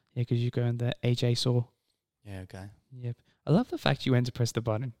yeah? Yeah, because you go in the AJ saw. Yeah, okay. Yep. I love the fact you went to press the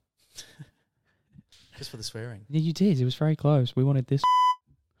button. Just for the swearing. Yeah, you did. It was very close. We wanted this.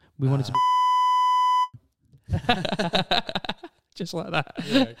 We want it to be just like that.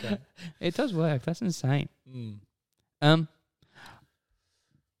 Yeah, okay. It does work. That's insane. Mm.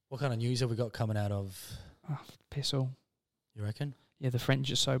 What kind of news have we got coming out of? Oh, piss all. You reckon? Yeah, the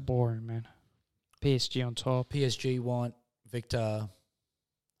French are so boring, man. PSG on top. PSG want Victor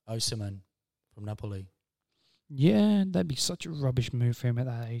Osimhen from Napoli. Yeah, that'd be such a rubbish move for him at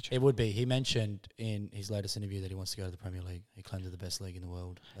that age. It would be. He mentioned in his latest interview that he wants to go to the Premier League. He claims it's the best league in the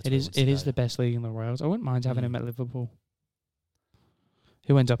world. That's It where he is. wants to It is go. the best league in the world. I wouldn't mind having him at Liverpool.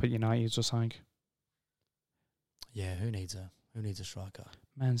 He'll end up at United or something. Yeah, who needs a striker?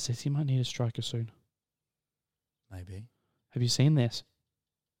 Man City might need a striker soon. Maybe. Have you seen this?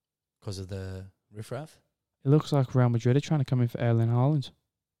 Because of the riffraff? It looks like Real Madrid are trying to come in for Erling Haaland.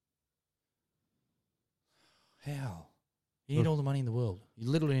 How? You need all the money in the world. You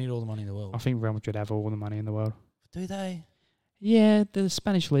literally need all the money in the world. I think Real Madrid have all the money in the world. Do they? Yeah, the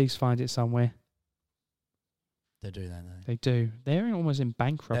Spanish leagues find it somewhere. They do, don't they? They do. They're almost in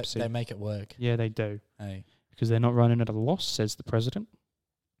bankruptcy. They make it work. Yeah, they do. Hey. Because they're not running at a loss, says the president.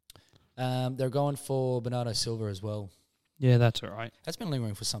 They're going for Bernardo Silva as well. Yeah, that's all right. That's been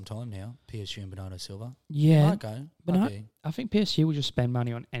lingering for some time now, PSG and Bernardo Silva. Yeah, Might go. but Might be. I think PSG will just spend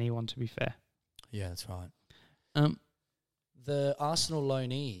money on anyone, to be fair. Yeah, that's right. The Arsenal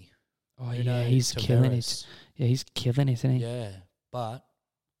loanee. Oh, you yeah, know, he's killing it. Tavares. Yeah, he's killing it, isn't he? Yeah, but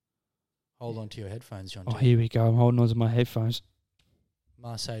hold on to your headphones, John. Oh, here we go. I'm holding on to my headphones.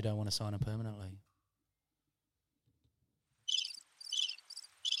 Marseille don't want to sign him permanently.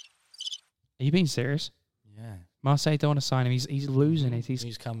 Are you being serious? Yeah. Marseille don't want to sign him. He's losing it.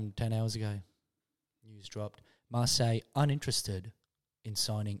 News come 10 hours ago. News dropped. Marseille uninterested in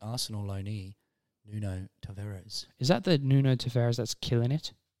signing Arsenal loanee Nuno Tavares. Is that the Nuno Tavares that's killing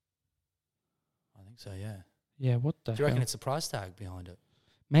it? I think so, yeah. Yeah, what the Do you reckon hell? it's the price tag behind it?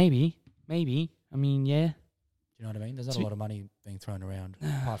 Maybe. I mean, yeah. Do you know what I mean? There's not a lot of money being thrown around,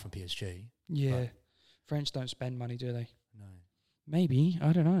 apart from PSG. Yeah. But- French don't spend money, do they? No. Maybe.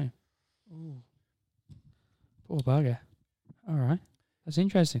 I don't know. Ooh. Poor bugger. All right. That's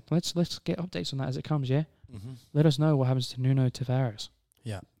interesting. Let's get updates on that as it comes, yeah? Mm-hmm. Let us know what happens to Nuno Tavares.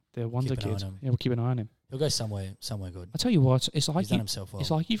 Yeah. The wonder Keep an eye kid. on him. Yeah, we'll keep an eye on him. He'll go somewhere good. I tell you what, it's like He's done himself well.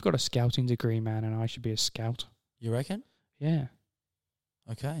 it's like you've got a scouting degree, man, and I should be a scout. You reckon? Yeah.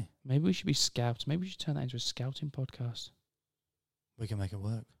 Okay. Maybe we should be scouts. Maybe we should turn that into a scouting podcast. We can make it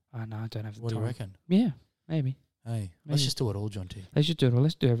work. No, I don't have the What time. do you reckon? Yeah, maybe. Hey, Maybe. let's just do it all, John T. Let's just do it all.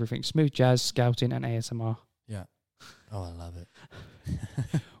 Let's do everything. Smooth jazz, scouting, and ASMR. Yeah. Oh, I love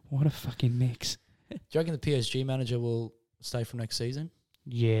it. What a fucking mix. Do you reckon the PSG manager will stay from next season?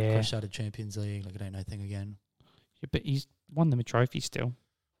 Yeah. Crash out of Champions League, like it ain't no thing again. Yeah, but he's won them a trophy still.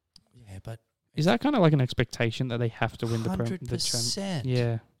 Yeah, but Is that kind of like an expectation that they have to win the 100%.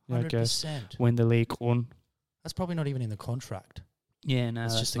 Yeah, I guess 100%. win the league one. That's probably not even in the contract. Yeah, no,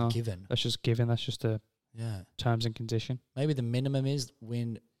 It's that's just not. a given. That's just given. That's just a Yeah. terms and condition. Maybe the minimum is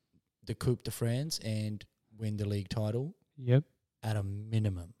win the Coupe de France and win the league title Yep, at a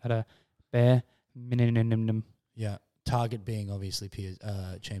minimum. at a bare minimum. Yeah. Target being obviously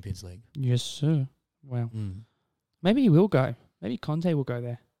Champions League. Yes, sir. Well, Mm. maybe he will go. Maybe Conte will go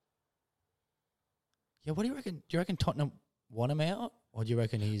there. Yeah, what do you reckon? Do you reckon Tottenham want him out? Or do you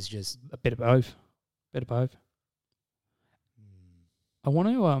reckon he's just... A bit of both. Bit of both. I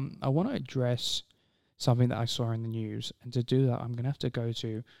want to address something that I saw in the news, and to do that, I'm going to have to go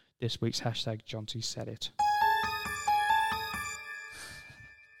to this week's hashtag Jonty Said It.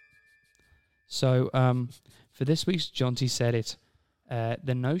 So, for this week's Jonty Said It,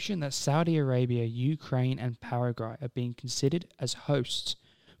 the notion that Saudi Arabia, Ukraine, and Paraguay are being considered as hosts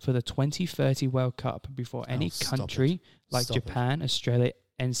for the 2030 World Cup before any stop country like Stop it. Japan, Australia,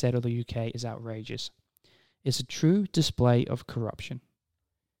 NZ, or the UK is outrageous. It's a true display of corruption.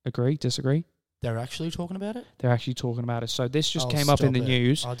 Agree? Disagree? They're actually talking about it? They're actually talking about it. So this just Oh, came up in stop the it.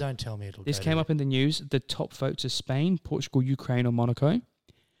 news. Oh, don't tell me it'll This go came there. up in the news. The top votes are Spain, Portugal, Ukraine, or Monaco.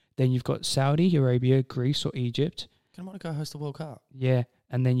 Then you've got Saudi Arabia, Greece, or Egypt. Can Monaco host the World Cup? Yeah.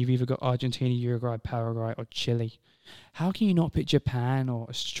 And then you've either got Argentina, Uruguay, Paraguay, or Chile. How can you not put Japan or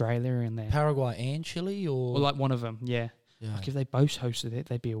Australia in there? Paraguay and Chile, or... Or like one of them, yeah. yeah. Like if they both hosted it,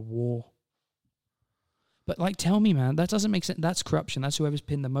 there'd be a war. But like, tell me, man, that doesn't make sense. That's corruption. That's whoever's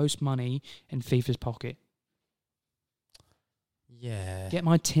pinned the most money in FIFA's pocket. Yeah. Get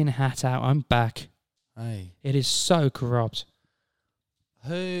my tin hat out. I'm back. Hey. It is so corrupt.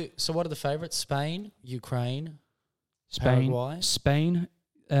 So what are the favourites? Spain, Ukraine, Spain, Paraguay? Spain,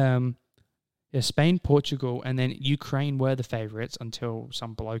 Spain, Portugal, and then Ukraine were the favourites until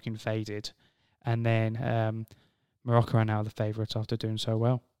some bloke invaded, and then Morocco are now the favourites after doing so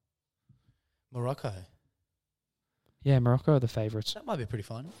well. Morocco. Yeah, Morocco are the favourites. That might be pretty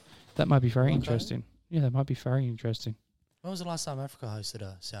fun. That might be very Morocco? interesting. Yeah, that might be very interesting. When was the last time Africa hosted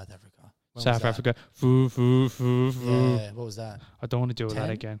South Africa? When was South that? Africa. Foo, foo, foo, foo. Yeah, what was that? I don't want to deal with that 10?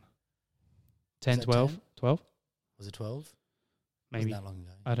 again. 10, that 12? 10? 12? Was it 12? Maybe. Wasn't that long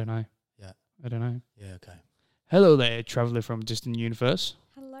ago. I don't know. Yeah. I don't know. Yeah, okay. Hello there, traveller from a distant universe.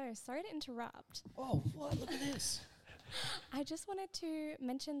 Hello, sorry to interrupt. Oh, what? Look at this. I just wanted to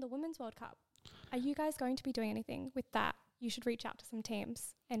mention the Women's World Cup. Are you guys going to be doing anything with that? You should reach out to some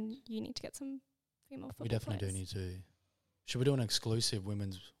teams and you need to get some female football We definitely players. do need to. Should we do an exclusive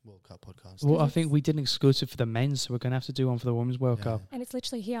Women's World Cup podcast? Well, I it's- think we did an exclusive for the men's, so we're going to have to do one for the Women's World Yeah. Cup. And it's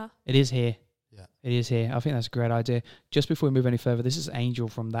literally here. It is here. Yeah. It is here. I think that's a great idea. Just before we move any further, this is Angel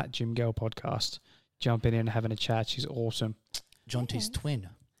from That Gym Girl podcast, jumping in and having a chat. She's awesome. Jonty's Yeah. twin.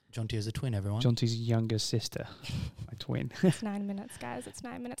 Jonty is a twin, everyone. Jonty's younger sister, my twin. It's 9 minutes, guys. It's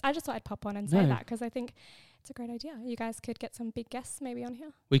 9 minutes. I just thought I'd pop on and say No. that because I think it's a great idea. You guys could get some big guests maybe on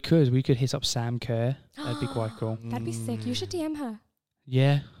here. We could hit up Sam Kerr. That'd be quite cool. That'd be sick. You should DM her.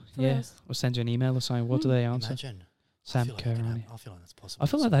 Yeah, For yeah. reals. Or send you an email or something. What do they answer? Imagine. Sam I feel like Kerr that can on happen. it. I feel like that's possible. I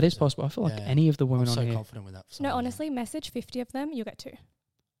feel for like some that is reason. possible. I feel like Yeah. any of the women I'm on so here. confident with that. For some No, reason. honestly, message 50 of them. You'll get 2.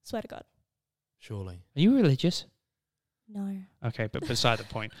 Swear to God. Surely. Are you religious? No. Okay, but beside the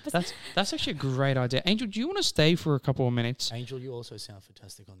point. That's actually a great idea. Angel, do you want to stay for a couple of minutes? Angel, you also sound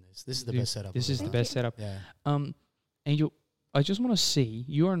fantastic on this. This is the Dude, best setup. This I've is the ever best Thank setup. done. Yeah. Angel, I just want to see,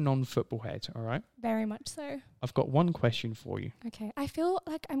 you're a non-football head, all right? Very much so. I've got one question for you. Okay. I feel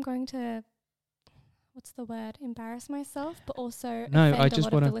like I'm going to, what's the word? Embarrass myself, but also No, offend I a just lot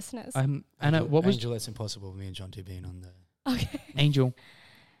of wanna- the listeners. Anna, what was Angel? That's impossible. Me and Jonty being on there. Okay. Angel?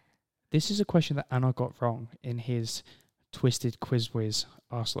 This is a question that Anna got wrong in his Twisted Quiz Whiz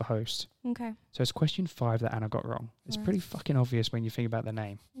Ask the Host. Okay. So it's question 5 that Anna got wrong. It's Right. pretty fucking obvious when you think about the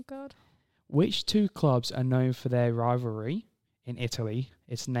name. Oh, God. Which 2 clubs are known for their rivalry in Italy?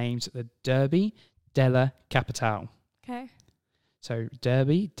 It's named the Derby della Capitale. Okay. So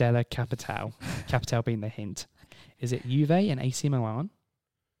Derby della Capitale, Capitale being the hint. Is it Juve and AC Milan?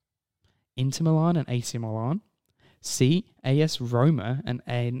 Inter Milan and AC Milan? C, AS Roma and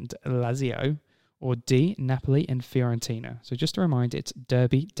Lazio? Or D, Napoli and Fiorentina? So just a reminder, it's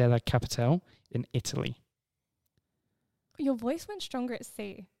Derby della Capitale in Italy. Your voice went stronger at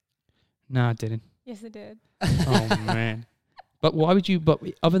C. No, I didn't. Yes, it did. Oh, man. But why would you, but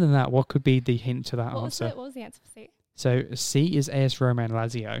other than that, what could be the hint to that What was, answer? what was the answer for C? So C is AS Roma and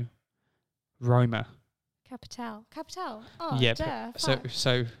Lazio. Roma. Capital. Capital. Oh, Yep. duh. So,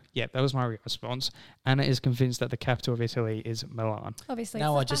 fuck. that was my response. Anna is convinced that the capital of Italy is Milan. Obviously.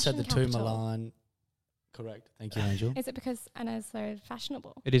 No, it's I just said the fashion 2 capital. Milan. Correct. Thank you, Angel. Is it because Anna's so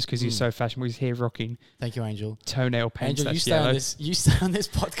fashionable? It is because he's Mm. so fashionable. He's here rocking Thank you, Angel. toenail paints. Angel, you That's stay on yellow. this. You stay on this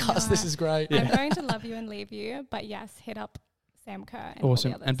podcast. This Yeah. is great. I'm going to love you and leave you, but yes, hit up Sam Kerr and all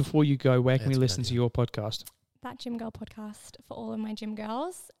Awesome. the others. And before you go, where can That's we a good listen to idea. your podcast? That Gym Girl podcast for all of my gym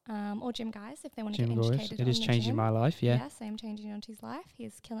girls, or gym guys if they want to Gym get Boys. educated. It is on the changing gym. my life. Yeah. Yes, I am changing Jonty's life. He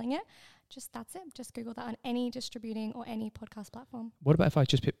is killing it. That's it. Just Google that on any distributing or any podcast platform. What about if I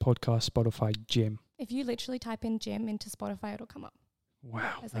just put podcast, Spotify, gym? If you literally type in gym into Spotify, it'll come up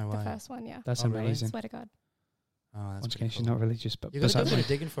Wow. as like No the way. first one. Yeah, That's Oh, really? amazing. swear to God. Oh, that's Once pretty again, she's cool. not religious, but You got to do a besides- bit of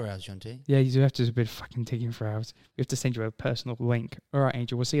digging for us, Jonty. yeah, you do have to do a bit of fucking digging for hours. We have to send you a personal link. All right,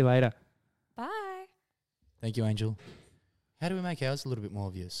 Angel. We'll see you later. Bye. Thank you, Angel. How do we make ours a little bit more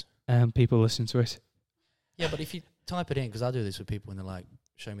obvious? People listen to it. Yeah, but if you type it in, because I do this with people and they're like,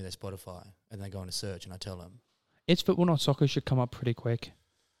 show me their Spotify, and they go on a search and I tell them. It's Football Not Soccer should come up pretty quick.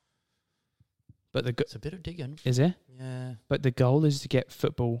 But It's a bit of digging. is it? Yeah. But the goal is to get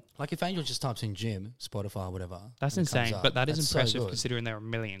football. Like if Angel just types in gym, Spotify, whatever. That's and it comes insane. up, But that is that's so impressive good. considering there are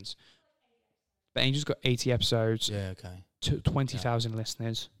millions. But Angel's got 80 episodes, Yeah, okay. 20,000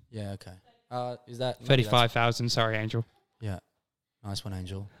 listeners, Yeah, okay. Is that... maybe that's- 35,000. Sorry, Angel. Yeah. Nice one,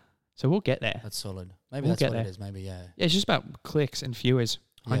 Angel. So we'll get there. That's solid. Maybe We'll that's get what there. it is. Maybe, yeah. Yeah, it's just about clicks and viewers.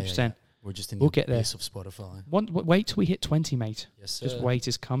 100%. We're just in We'll the get there. abyss of Spotify. Wait till we hit 20, mate. Yes, sir. Just wait,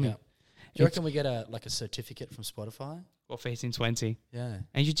 it's coming. Yeah. Do you It's- reckon we get a certificate from Spotify? What for hitting 20? Yeah.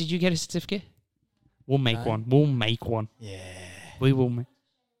 Angel, did you get a certificate? We'll make No. one. We'll make one. Yeah. We will.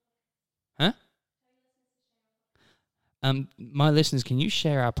 Huh? My listeners, can you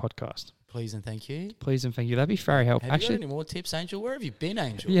share our podcast? Please and thank you. Please and thank you. That'd be very helpful. Have you Actually, got any more tips, Angel? Where have you been,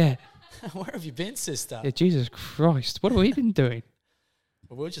 Angel? yeah. Where have you been, sister? Yeah. Jesus Christ. What have we been doing?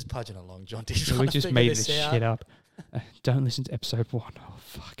 Well, we're just pudging along, John. Yeah, we just made this shit up. Don't listen to episode 1. Oh,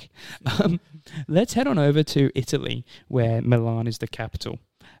 fuck. Let's head on over to Italy, where Milan is the capital.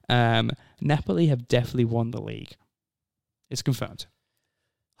 Napoli have definitely won the league. It's confirmed.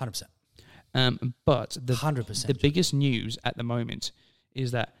 100%. But the 100%. the biggest news at the moment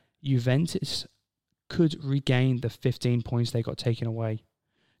is that Juventus could regain the 15 points they got taken away.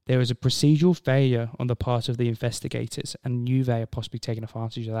 There was a procedural failure on the part of the investigators, and Juve are possibly taking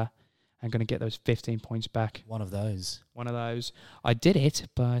advantage of that and going to get those 15 points back. One of those. One of those. I did it,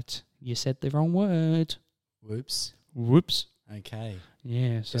 but you said the wrong word. Whoops. Whoops. Okay.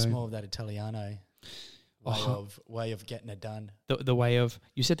 Yeah, so Just more of that Italiano way of getting it done. the way of,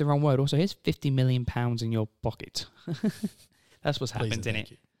 you said the wrong word. Also, here's £50 million in your pocket. That's what's Please happened, and innit?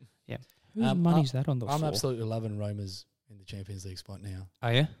 thank you. Yeah. Whose money's that on the I'm floor? absolutely loving Roma's in the Champions League spot now.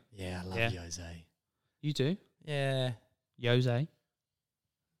 Are you? Yeah, I love Yeah. Jose. You do? Yeah. Jose.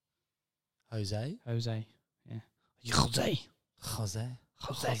 Jose? Jose. Yeah. Jose. Jose?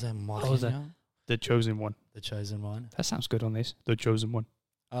 Jose. Jose Mourinho? Jose. The chosen one. The chosen one. That sounds good on this. The chosen one.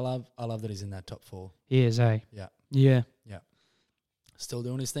 I love that he's in that top 4. He is, eh? Yeah. Yeah. Still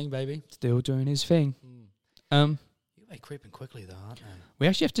doing his thing, baby. Still doing his thing. You're creeping quickly though, aren't they? We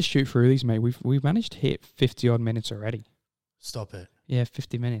actually have to shoot through these, mate. We've managed to hit 50 odd minutes already. Stop it. Yeah,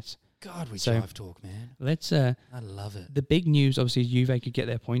 50 minutes. God, we So- jive talk, man. Let's I love it. the big news obviously is Juve could get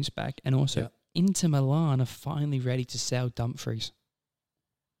their points back, and also Yep. Inter Milan are finally ready to sell Dumfries.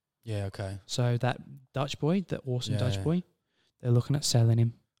 Yeah, okay. So that Dutch boy, the awesome Yeah, Dutch yeah. boy, they're looking at selling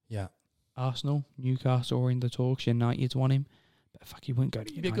him. Yeah. Arsenal, Newcastle are in the talks. United want him, but fuck, he wouldn't go to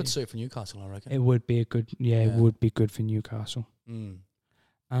It'd be a United. good suit for Newcastle, I reckon. It would be a good, it Yeah. would be good for Newcastle.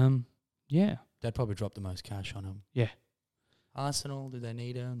 Yeah. They'd probably drop the most cash on him. Yeah. Arsenal, do they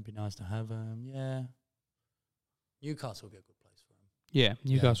need him? It'd be nice to have him. Yeah. Newcastle would be a good place for him. Yeah,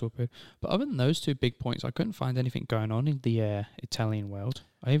 Newcastle would be. But other than those 2 big points, I couldn't find anything going on in the Italian world.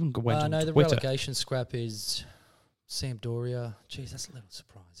 I even went on no, the Twitter. relegation scrap is Sampdoria. Jeez, that's a little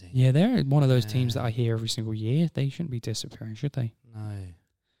surprising. Yeah, they're one of those teams that Yeah. I hear every single year. They shouldn't be disappearing, should they? No.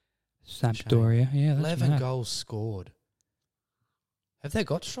 Sampdoria, yeah, that's 11 mad. goals scored. Have they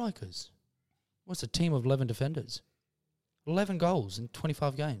got strikers? What's a team of 11 defenders? 11 goals in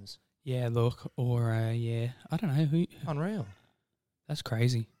 25 games. Yeah, look, or yeah, I don't know who. Unreal. That's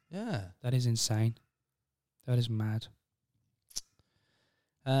crazy. Yeah. That is insane. That is mad.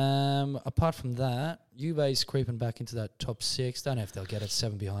 Apart from that, Juve's creeping back into that top 6. Don't know if they'll get it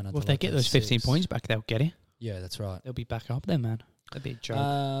 7 behind. Well, if they get those 15 points back, they'll get it. Yeah, that's right. They'll be back up there, man. That'd be a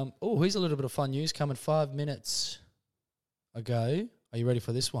joke. Here's a little bit of fun news coming 5 minutes ago. Are you ready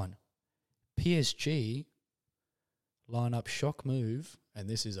for this one? PSG line up shock move, and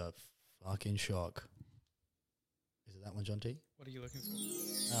this is a fucking shock. Is it that one, John T? What are you looking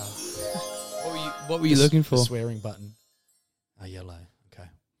for? Oh. What were you looking for? The swearing button. Yellow. Okay.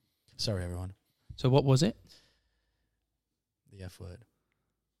 Sorry, everyone. So what was it? The F word.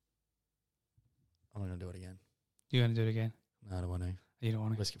 I'm not going to do it again. You're going to do it again? No, I don't want to. You don't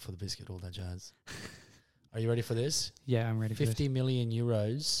want to? Biscuit for the biscuit, all that jazz. Are you ready for this? Yeah, I'm ready for 50 million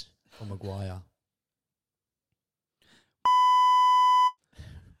euros for Maguire.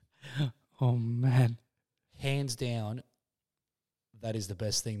 this. Oh, man. Hands down, that is the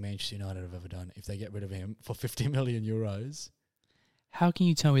best thing Manchester United have ever done. If they get rid of him for 50 million euros. How can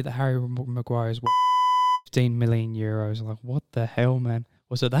you tell me that Harry Maguire is worth 15 million euros? Like, what the hell, man?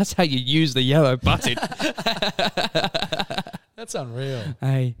 Well, so that's how you use the yellow button. That's unreal.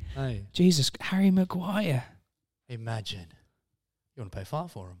 Hey, Hey, Jesus, Harry Maguire. imagine. You want to pay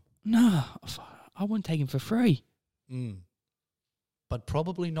 5 for him? No, I wouldn't take him for free. But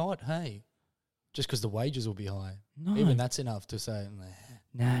probably not, hey. Just because the wages will be high. No. Even that's enough to say,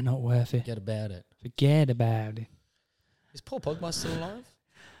 Nah, not worth it. get about it. Forget about it. Is Paul Pogba still alive?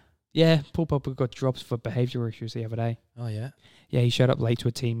 Yeah, Paul Pogba got dropped for behavioural issues the other day. Oh, yeah. Yeah, he showed up late to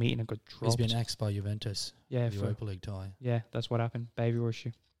a team meeting and got dropped. He's been axed by Juventus. yeah, The Europa League tie. yeah, that's what happened. Behavioural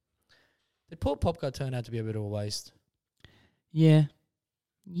issue. Did Paul Pogba turn out to be a bit of a waste? Yeah.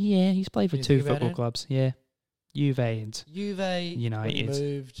 Yeah, he's played for You 2 think about football it? clubs. Yeah. Juve and Juve, when he United.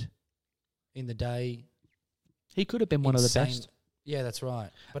 moved in the day. he could have been one of the insane- best. Yeah, that's right.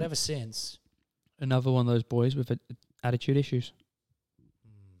 But ever since, Another one of those boys with attitude issues.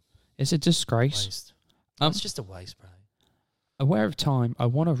 It's a disgrace. waste. Um, It's just a waste, bro. Aware of time, I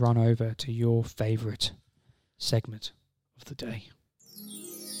want to run over to your favourite segment of the day.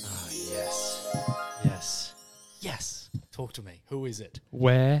 Ah, yes. Yes. Yes. Talk to me. Who is it?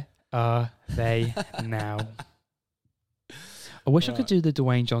 Where are they now? I wish I could do the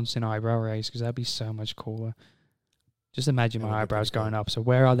Dwayne Johnson eyebrow raise because that'd be so much cooler. Just imagine That my would be eyebrows pretty going cool. up. So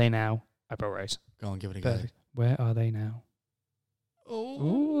where are they now? Eyebrow raise. Go on, give it a Perfect. Where are they now? go. Oh.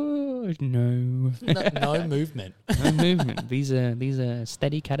 Ooh, no. No movement. No movement. These are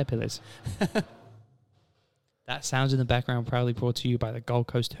steady caterpillars. That sounds in the background proudly brought to you by the Gold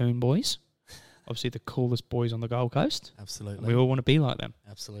Coast Hoon Boys. obviously the coolest boys on the Gold Coast. Absolutely. We all want to be like them.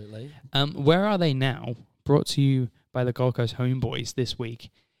 Absolutely. Where are they now? Brought to you by the Gold Coast Homeboys this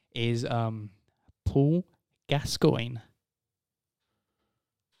week is Paul Gascoigne.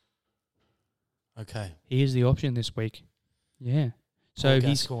 Okay. He is the option this week. Yeah. So Paul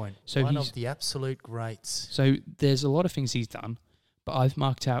he's Gascoigne, so one he's- of the absolute greats. so there's a lot of things he's done, but I've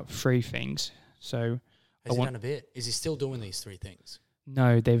marked out 3 things. So Has he want- done a bit? Is he still doing these 3 things?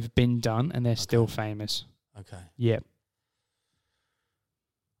 no, they've been done and they're still Okay. famous. Okay. Yep.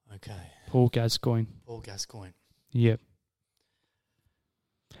 Okay. Paul Gascoigne. Paul Gascoigne. Yep.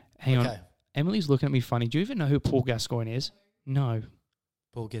 Hang on. Okay. Emily's looking at me funny. Do you even know who Paul Gascoigne is? No.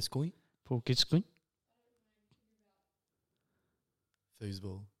 Paul Gascoigne. Paul Gascoigne?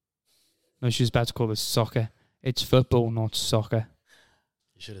 Foosball. No, she was about to call this soccer. It's football, not soccer.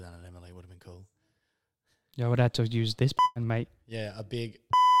 You should have done it, Emily. Would have been cool. Yeah, I would have to use this, mate. Yeah, a big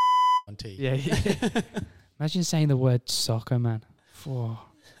on T. Yeah. Imagine saying the word soccer, man. Whoa.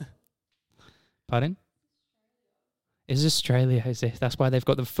 Pardon? Is Australia, is it? That's why they've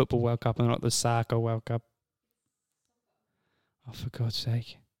got the Football World Cup and not the Soccer World Cup. Oh, for God's sake.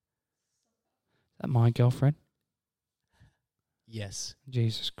 Is that my girlfriend? Yes.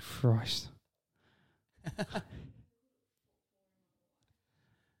 Jesus Christ.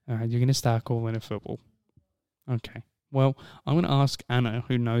 All right, you're going to start calling it football. Okay. Well, I'm going to ask Anna,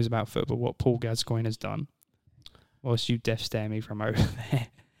 who knows about football, what Paul Gascoigne has done, whilst you deaf stare me from over there.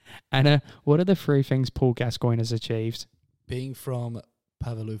 Anna, what are the 3 things Paul Gascoigne has achieved? Being from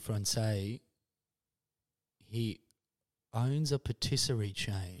Pavelou Francais, he owns a patisserie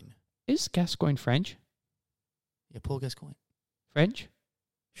chain. Is Gascoigne French? Yeah, Paul Gascoigne. French?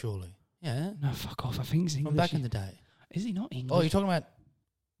 Surely. Yeah. No, fuck off. I think he's English. From back in the day. Is he not English? Oh, you're talking about...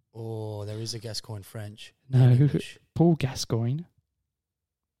 Oh, there is a Gascoigne French. No. and English. Paul Gascoigne.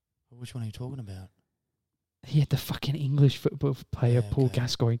 Which one are you talking about? He had the fucking English football player, Yeah, Paul okay.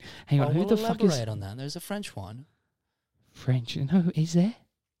 Gascoigne. Hang on, Oh, who we'll the fuck elaborate is on that. There's a French one. French? No, is there?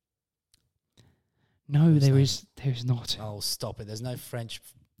 No, There's there's not. Oh, stop it. There's no French...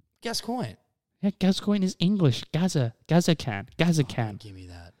 Gascoigne. Yeah, Gascoigne is English. Gaza can. Oh, give me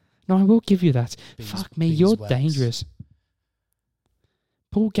that. No, I will give you that. Beans- Fuck me, beans you're wax. dangerous.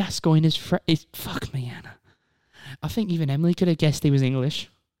 Paul Gascoigne is fuck me, Anna. I think even Emily could have guessed he was English.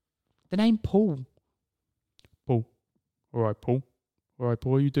 The name Paul. Paul. All right, Paul. All right,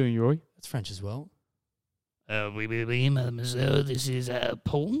 Paul. What are you doing, you all right? That's French as well. Oui, mademoiselle. This is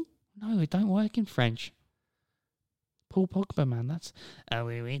Paul. No, it don't work in French. Paul Pogba, man. That's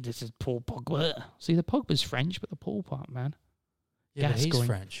oui. This is Paul Pogba. See, the Pogba's French, but the Paul part, man. Yeah, but he's Gascoigne.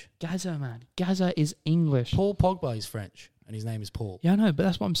 French. Gaza, man. Gaza is English. Paul Pogba is French, and his name is Paul. Yeah, I know, but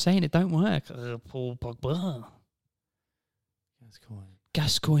that's what I'm saying. It don't work. Paul Pogba. Gascoigne.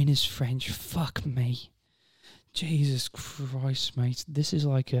 Gascoigne is French. Fuck me. Jesus Christ, mate. This is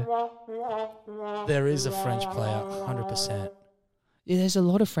like a... There is a French player, 100%. Yeah, there's a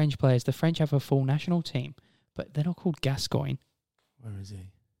lot of French players. The French have a full national team, but they're not called Gascoigne. Where is he?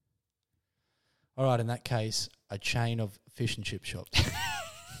 All right, in that case, a chain of fish and chip shops.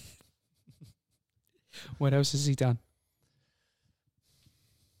 What else has he done?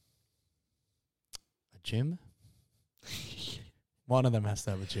 A gym? One of them has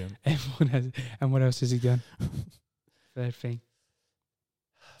to have a gym. Everyone has... And what else has he done? Third thing.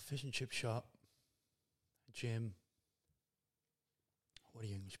 Fish and chip shop. Gym. What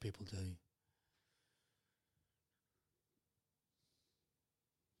do English people do?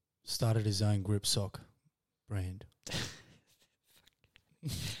 Started his own grip sock brand.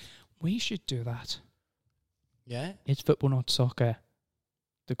 We should do that. Yeah? It's football, not soccer.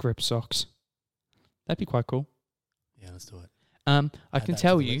 The grip socks. That'd be quite cool. Yeah, let's do it. I Add can that to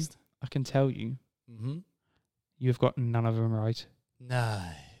tell the you, list. Mm-hmm. you've got none of them right. No.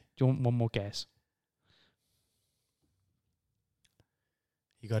 Do you want one more guess?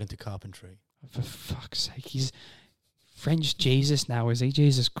 He got into carpentry. For fuck's sake, he's French Jesus now, is he?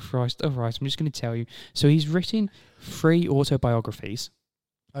 Jesus Christ. All right, I'm just going to tell you. So he's written 3 autobiographies.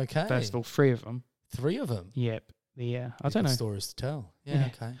 Okay. First of all, 3 of them. 3 of them. Yep. I He's don't got know. stories to tell. Yeah, Yeah.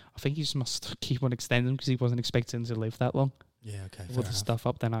 okay. I think he just must keep on extending them because he wasn't expecting to live that long. Yeah, okay. With fair the enough. stuff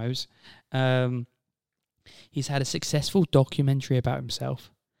up their nose. He's had a successful documentary about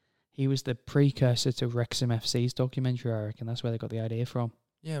himself. He was the precursor to Wrexham FC's documentary, I reckon. That's where they got the idea from.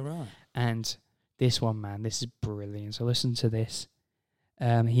 Yeah, right. And this one, man, this is brilliant. So listen to this.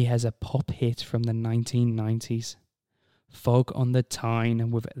 He has a pop hit from the 1990s. Fog on the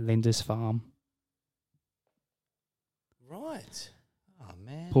Tyne with Linda's Farm. Right. Oh,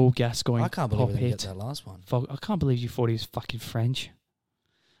 man. Paul Gascoigne. I can't believe pop we didn't hit. get that last one. Fog. I can't believe you thought he was fucking French.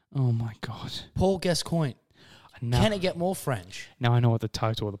 Oh my God. Paul Gascoigne. Now, Can it get more French? now I know what the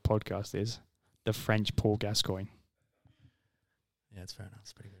title of the podcast is. The French Paul Gascoigne. Yeah, it's fair enough.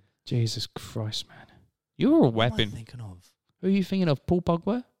 It's pretty good. Jesus Christ, man. You're a What am I weapon. thinking of? Who are you thinking of? Paul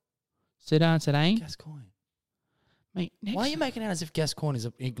Pogba? Sit down today? Gascoigne. Mate, next, Why are you making it out as if Gascoigne is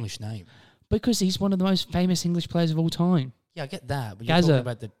an English name? because he's one of the most famous English players of all time. Yeah, I get that, but you're Gazza. talking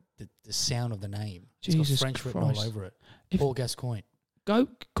about the sound of the name. It's got Jesus French written Christ. all over it. If- Paul Gascoigne. Go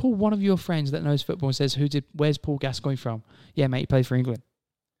call one of your friends that knows football and says, where's Paul Gascoigne from? Yeah, mate, he played for England.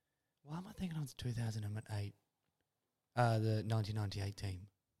 Why am I thinking of the 2008? The 1998 team.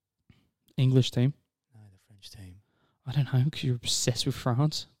 English team. No, the French team. I don't know, because you're obsessed with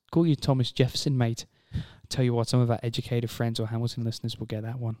France. Call you Thomas Jefferson, mate. Tell you what, some of our educated friends or Hamilton listeners will get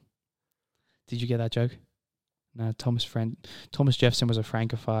that one. Did you get that joke? No, Thomas Jefferson was a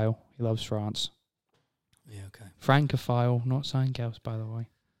Francophile. He loves France. Yeah, okay. Francophile, not something else, by the way.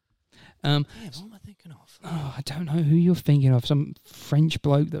 Yeah, what am I thinking of? Oh, I don't know who you're thinking of. Some French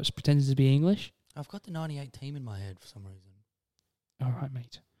bloke that was pretending to be English? I've got the 98 team in my head for some reason. All right,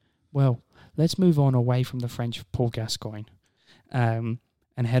 mate. Well, let's move on away from the French Paul Gascoigne and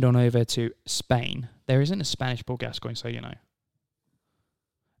head on over to Spain. There isn't a Spanish Paul Gascoigne, so you know.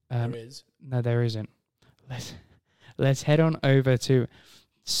 There is. No, there isn't. Let's head on over to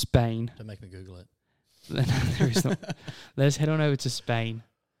Spain. Don't make me Google it. No, there is not. Let's head on over to Spain,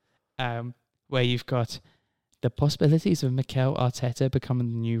 where you've got the possibilities of Mikel Arteta becoming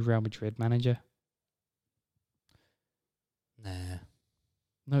the new Real Madrid manager. Nah.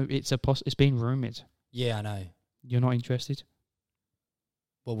 No, it's it's been rumoured. Yeah, I know. You're not interested?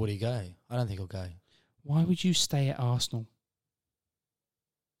 Well, would he go? I don't think he'll go. Why would you stay at Arsenal?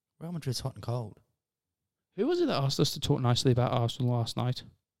 Real Madrid's hot and cold. Who was it that asked us to talk nicely about Arsenal last night?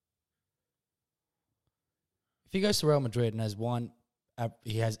 If he goes to Real Madrid and has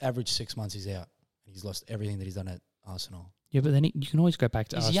he has average 6 months, he's out. He's lost everything that he's done at Arsenal. Yeah, but then you can always go back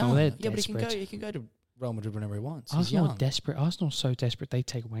to He's Arsenal. young. They're Yeah, but desperate. he can go to Real Madrid whenever he wants. He's Arsenal young. are desperate. Arsenal's so desperate they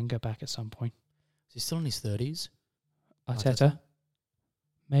take Wenger back at some point. Is he still in his 30s? Arteta,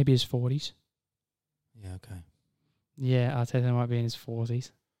 maybe his 40s. Yeah, okay. Yeah, Arteta might be in his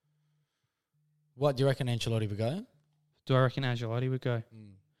 40s. What, do you reckon Ancelotti would go? Do I reckon Ancelotti would go?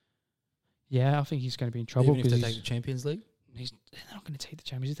 Yeah, I think he's going to be in trouble Even if because they take the Champions League? they're not going to take the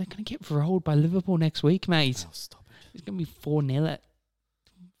Champions League. They're going to get rolled by Liverpool next week, mate. Oh, stop it. It's going to be 4-0 at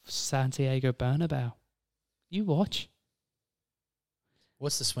Santiago Bernabeu. You watch.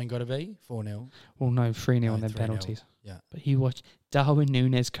 What's the swing got to be? 4-0? Well, no, 3-0 No, and then 3-0. penalties. Yeah. But you watch Darwin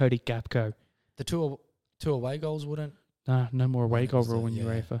Núñez, Cody Gakpo. The two away goals wouldn't? Nah, no more away That goal was rule in yeah,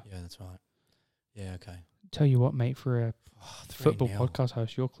 UEFA. Yeah, that's right. Yeah, okay. Tell you what, mate, for a Oh, football 3-0. podcast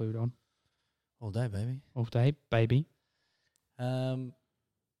host, you're clued on. All day, baby. All day, baby. 3-0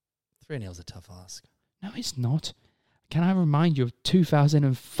 is a tough ask. No, it's not. Can I remind you of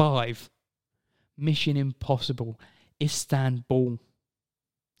 2005? Mission Impossible, Istanbul.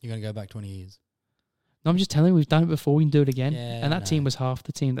 You're going to go back 20 years. No, I'm just telling you, we've done it before. We can do it again. Yeah, and that I team know. was half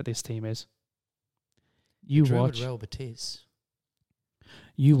the team that this team is. You watch. Real Betis.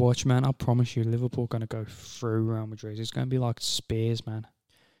 You watch, man. I promise you, Liverpool going to go through Real Madrid. It's going to be like spears, man.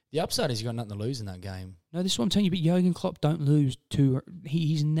 The upside is you've got nothing to lose in that game. No, this is what I'm telling you. But Jurgen Klopp don't lose two.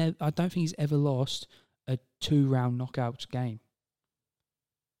 He's never. I don't think he's ever lost a 2-round knockout game.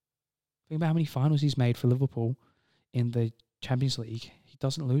 Think about how many finals he's made for Liverpool in the Champions League. He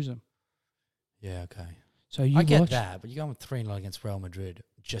doesn't lose them. Yeah, okay. So you I get watch, that, but you're going 3-0 against Real Madrid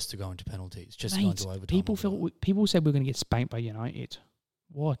just to go into penalties, just to mate, go into overtime. people said we're going to get spanked by United.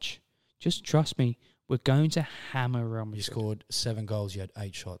 Watch, just trust me. We're going to hammer Real Madrid. You scored 7 goals, you had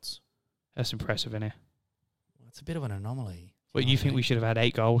 8 shots. That's impressive, isn't it? That's a bit of an anomaly. Well, you think we should have had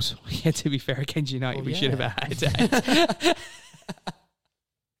 8 goals? Yeah, to be fair, against United, Well, we should have yeah. had 8.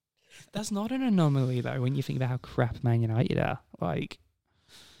 That's not an anomaly, though, when you think about how crap Man United are. Like,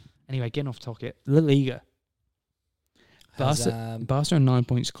 anyway, getting off topic. La Liga. Barca are 9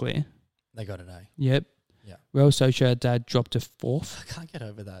 points clear. They got it, eh? Yep. Yeah. Real Sociedad dropped to 4th. I can't get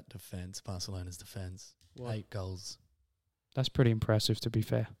over that defence, Barcelona's defence. What? 8 goals. That's pretty impressive, to be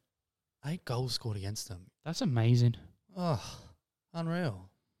fair. 8 goals scored against them. That's amazing. Oh, unreal.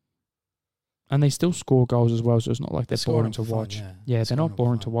 And they still score goals as well, so it's not like they're Scoring boring to for fun, watch. yeah. Yeah, they're Scoring not for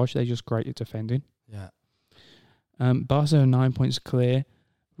boring to fun. watch. They're just great at defending. Yeah. Barca are 9 points clear.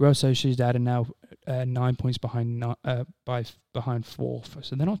 Real Sociedad are now 9 points behind behind 4th,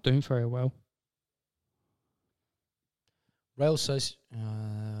 so they're not doing very well. Real Soci...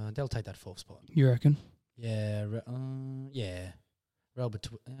 they'll take that 4th spot. You reckon? Yeah. Yeah. Real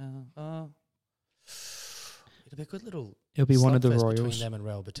Betis... It'll be a good little. It'll be one of the slugfest Royals. between them and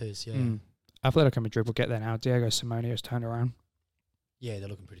Real Betis. Yeah, Atletico Madrid will get there now. Diego Simeone has turned around, yeah, they're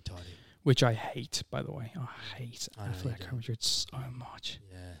looking pretty tidy. which I hate, by the way. I hate I know you Atletico do. Madrid so much.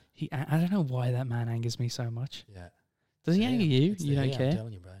 Yeah, I don't know why that man angers me so much. yeah. Does he Yeah, anger you? it's You the don't hair, care? I'm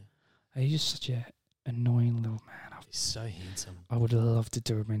telling you, bro. He's just such a annoying little man. He's so handsome. I would love to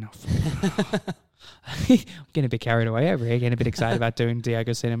do him enough. I'm getting a bit carried away over here, getting a bit excited about doing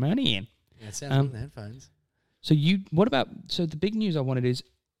Diego Simeone in. Yeah, it sounds good in the headphones. So the big news I wanted is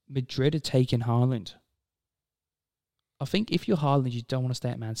Madrid are taking Haaland. I think if you're Haaland, you don't want to stay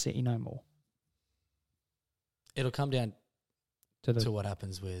at Man City no more. It'll come down To the to what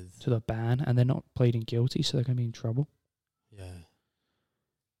happens with. to the ban, and they're not pleading guilty, so they're going to be in trouble. Yeah.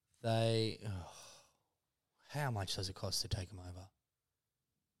 They. How much does it cost to take them over?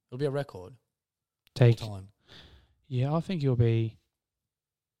 It'll be a record. Take, All time. yeah, I think you'll be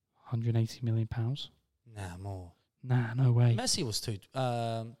 £180 million. Nah, more. Nah, no way. Messi was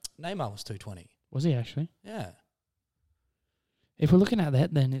Neymar was 220. Was he actually? Yeah. If we're looking at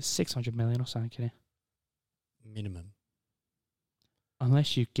that, then it's 600 million or something. Can Minimum.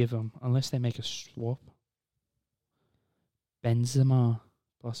 Unless they make a swap. Benzema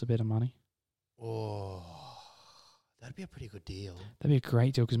plus a bit of money. Oh, that'd be a pretty good deal. That'd be a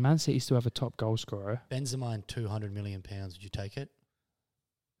great deal because Man City still have a top goal scorer. Benzema and £200 million. Would you take it?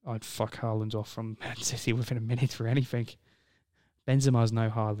 I'd fuck Haaland off from Man City within a minute for anything. Benzema's no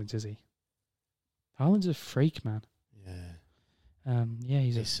Haaland, is he? Haaland's a freak, man. Yeah. Yeah,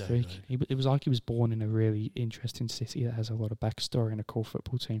 he's a He's so freak. good. It was like he was born in a really interesting city that has a lot of backstory and a cool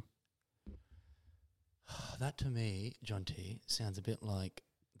football team. That to me, John T, sounds a bit like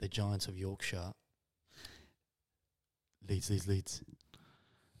the Giants of Yorkshire. Leeds.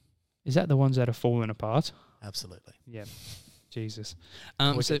 Is that the ones that are falling apart? Absolutely. Yeah. Jesus.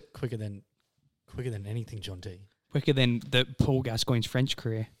 Quicker than anything, John T. Quicker than the Paul Gascoigne's French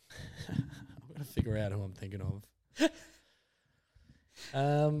career. I'm going to figure out who I'm thinking of.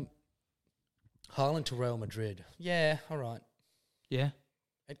 Haaland to Real Madrid. Yeah, all right. Yeah.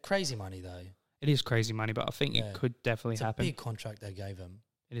 At crazy money, though. It is crazy money, but I think Yeah. it could definitely It's happen. a big contract they gave him.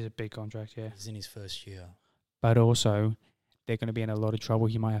 It is a big contract, yeah. He's in his first year. But also, they're going to be in a lot of trouble.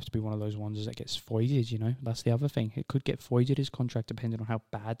 He might have to be one of those ones that gets voided, you know? That's the other thing. It could get voided, his contract, depending on how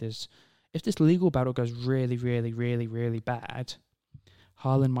bad this... If this legal battle goes really, really, really, really bad,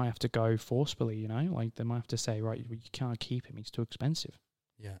 Haaland might have to go forcefully, you know? Like, they might have to say, right, you can't keep him. He's too expensive.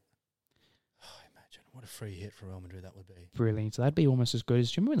 Yeah. Oh, imagine. What a free hit for Real Madrid that would be. Brilliant. So that'd be almost as good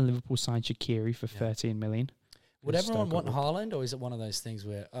as... Do you remember when Liverpool signed Shaqiri for Yeah. 13 million? Would Because everyone Stoke want got Haaland, or is it one of those things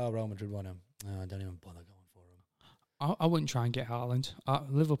where, Real Madrid want him? I don't even bother going for him. I wouldn't try and get Haaland.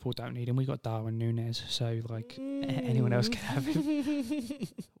 Liverpool don't need him. We got Darwin Núñez, so like anyone else can have him.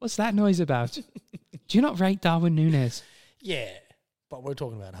 What's that noise about? Do you not rate Darwin Núñez? Yeah, but we're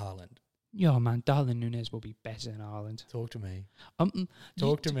talking about Haaland. Yo, man, Darwin Núñez will be better than Haaland. Talk to me.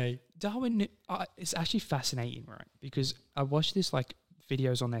 Talk to me. Darwin, it's actually fascinating, right? Because I watched this like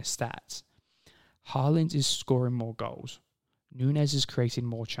videos on their stats. Haaland is scoring more goals. Núñez is creating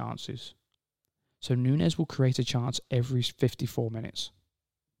more chances. So Núñez will create a chance every 54 minutes.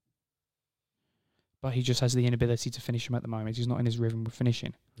 But he just has the inability to finish him at the moment. He's not in his rhythm with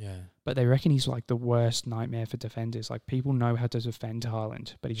finishing. Yeah. But they reckon he's like the worst nightmare for defenders. Like, people know how to defend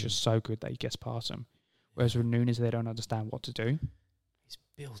Haaland, but he's just so good that he gets past them. Whereas with Núñez, they don't understand what to do. He's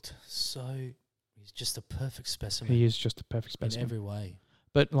built so... He's just a perfect specimen. He is just a perfect in specimen. every way.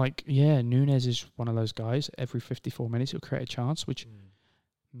 But, like, yeah, Núñez is one of those guys. Every 54 minutes, he'll create a chance, which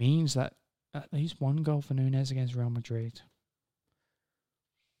means that at least one goal for Núñez against Real Madrid.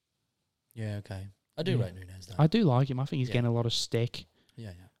 Yeah, okay. I do Yeah. rate Núñez, though. I do like him. I think he's Yeah. getting a lot of stick.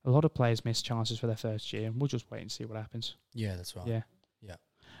 Yeah. A lot of players miss chances for their first year, and we'll just wait and see what happens. Yeah, that's right. Yeah.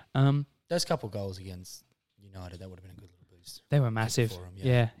 Yeah. Those couple goals against United, that would have been a good little boost. They were massive. For him,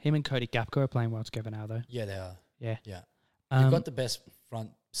 yeah. Him and Cody Gakpo are playing well together now, though. Yeah, they are. Yeah. Yeah. Um, You've got the best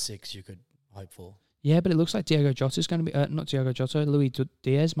front six you could hope for. yeah, but it looks like Diego Jota's going to be... not Diego Jota,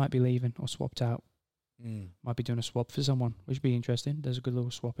 Diaz might be leaving or swapped out. Might be doing a swap for someone, which would be interesting. There's a good little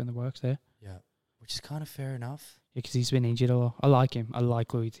swap in the works there. Yeah. Which is kind of fair enough. Yeah, because he's been injured a lot. I like him. I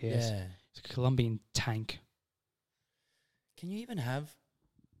like Luis Diaz. Yeah. He's a Colombian tank. Can you even have...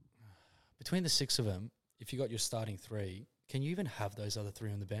 Between the six of them, if you got your starting three, can you even have those other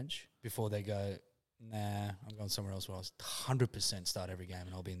three on the bench before they go, nah, I'm going somewhere else where I'll 100% start every game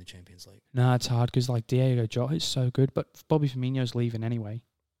and I'll be in the Champions League? Nah, it's hard because like Diego Jota is so good, but Bobby Firmino's leaving anyway.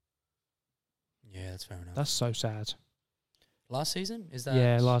 Yeah, that's fair enough. That's so sad. Last season? Is that...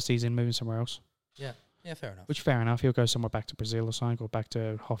 Yeah, last season moving somewhere else. Yeah, fair enough. Which fair enough. He'll go somewhere back to Brazil or something, or back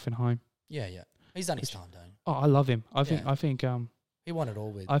to Hoffenheim. Yeah. He's done his time, though. Oh, I love him. I think He won it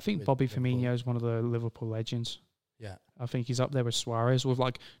all with. I think with Bobby Liverpool. Firmino is one of the Liverpool legends. Yeah. I think he's up there with Suarez with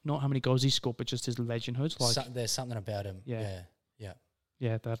like not how many goals he scored, but just his legendhood. Like There's something about him. Yeah. Yeah.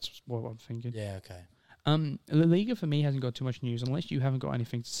 yeah, that's what I'm thinking. Yeah. Okay. La Liga for me hasn't got too much news. Unless you haven't got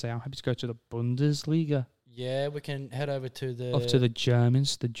anything to say, I'm happy to go to the Bundesliga. Yeah, we can head over to the. Off to the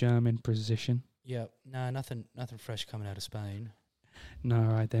Germans, the German position. Yeah. No, nothing fresh coming out of Spain. No,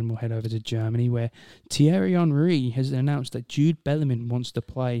 right, then we'll head over to Germany, where Thierry Henry has announced that Jude Bellingham wants to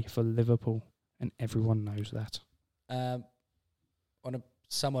play for Liverpool, and everyone knows that. On a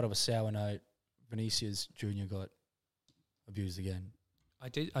somewhat of a sour note, Vinicius Junior got abused again. I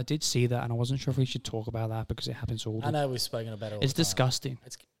did see that, and I wasn't sure if we should talk about that because it happens all the I know we've spoken about it all It's the time. disgusting.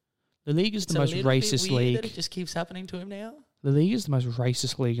 It's The league is the most a little bit racist weird that league. it just keeps happening to him now. The league is the most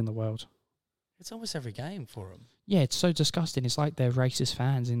racist league in the world. It's almost every game for him. Yeah, it's so disgusting. It's like they're racist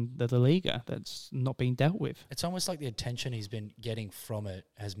fans in the Liga that's not being dealt with. It's almost like the attention he's been getting from it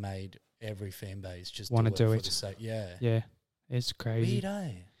has made every fan base just Wanna do for it. the sake. Yeah. Yeah, it's crazy. Weird,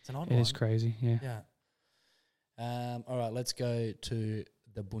 eh? It's an odd It one. is crazy, yeah. Yeah. All right, let's go to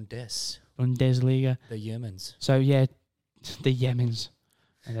the Bundesliga. the Germans. So, yeah, the Yemens.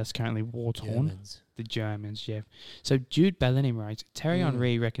 And that's currently war-torn. Germans. The Germans, yeah. So Jude Bellingham, right? Terry Mm.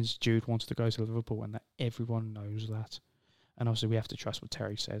 Henry reckons Jude wants to go to Liverpool, and that everyone knows that. And obviously, we have to trust what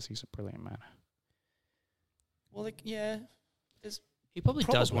Terry says. He's a brilliant man. Well, yeah. He probably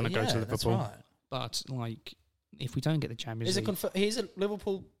does want to go to That's Liverpool, right. but like, if we don't get the Champions Is it League, he's a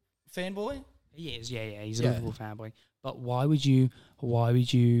Liverpool fanboy? he is, yeah. He's a Yeah. Liverpool fanboy. But why would you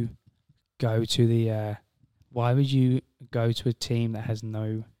go to the? Why would you go to a team that has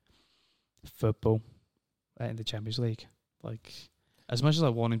no football in the Champions League? Like, as much as I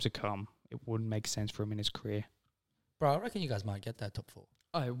want him to come, it wouldn't make sense for him in his career. Bro, I reckon you guys might get that top 4.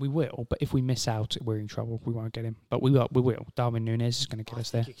 Oh, we will, but if we miss out, we're in trouble. We won't get him, but we will. We will. Darwin Núñez is going to get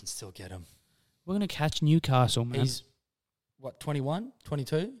us there. You can still get him. We're going to catch Newcastle, man. He's, 21,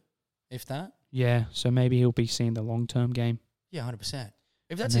 22, if that? Yeah, so maybe he'll be seeing the long-term game. Yeah, 100%.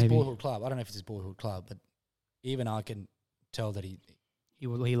 If that's Maybe. his boyhood club, I don't know if it's his boyhood club, but even I can tell that he He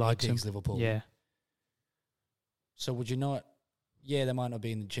likes him. digs Liverpool. Yeah. So would you not? Yeah, they might not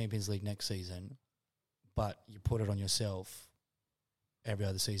be in the Champions League next season, but you put it on yourself every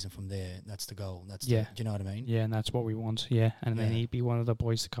other season from there. That's the goal. Do you know what I mean? Yeah, and that's what we want. Yeah, and then Yeah. he'd be one of the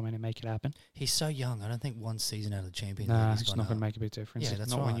boys to come in and make it happen. He's so young. I don't think one season out of the Champions League Nah, he's it's gone not going up. to make a big difference. Yeah, It's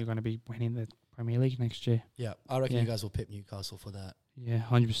that's not when right. you're going to be winning the Premier League next year. Yeah, I reckon Yeah. you guys will pip Newcastle for that. Yeah,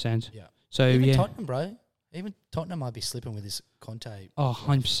 100%. Yeah. So, Even yeah. Tottenham, bro. Even Tottenham might be slipping with this Conte. Oh,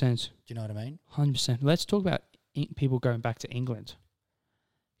 100%. Do you know what I mean? 100%. Let's talk about people going back to England.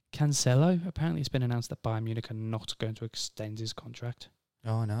 Cancelo, apparently it's been announced that Bayern Munich are not going to extend his contract.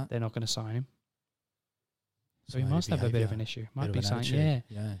 Oh, no. They're not going to sign him. So he Maybe must have a bit of behaviour, an issue. bit Might of be an something. attitude.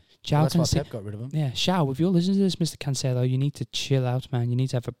 Yeah. Yeah. João Well, that's why Cancelo. Pep got rid of him. Yeah, Shao, if you're listening to this, Mr. Cancelo, you need to chill out, man. You need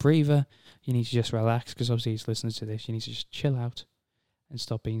to have a breather. You need to just relax, because obviously he's listening to this. You need to just chill out and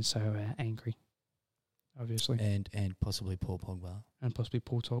stop being so angry, obviously. And possibly Paul Pogba. And possibly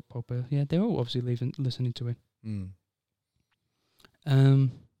Paul Pogba. Yeah, they're all obviously listening to it.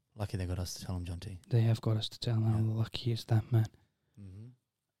 Lucky they got us to tell him, John T. They have got us to tell how Yeah. lucky is that man.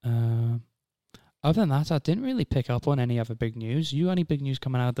 Mm-hmm. Other than that, I didn't really pick up on any other big news. You any big news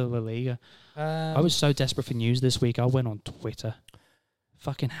coming out of the La Liga? I was so desperate for news this week, I went on Twitter.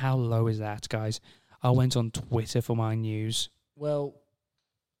 Fucking how low is that, guys? I went on Twitter for my news. Well,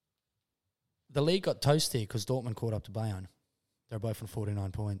 the league got toasty because Dortmund caught up to Bayern. They're both on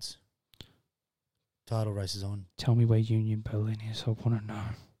 49 points. Title race is on. Tell me where Union Berlin is. I want to know.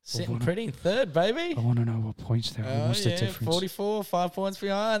 Sitting wanna- pretty in third, baby. I want to know what points they're on. What's the difference? 44, 5 points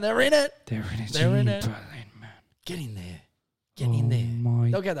behind. They're in it. They're in it. They're in Union it. Berlin, man. Get in there. Get in there. My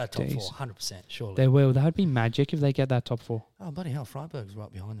They'll get that top days. 4, 100%, surely. They will. That'd be magic if they get that top 4. Oh, bloody hell. Freiburg's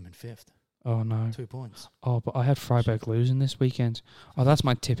right behind them in 5th. Oh, no. 2 points. Oh, but I had Freiburg losing this weekend. Oh, that's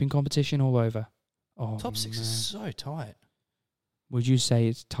my tipping competition all over. Oh, Top 6 man. is so tight. Would you say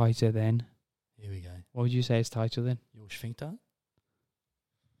it's tighter then? Here we go. What would you say it's tighter then? Your Schwinkter.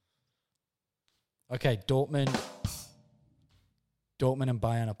 Okay, Dortmund and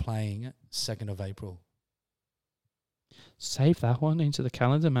Bayern are playing 2nd of April. Save that one into the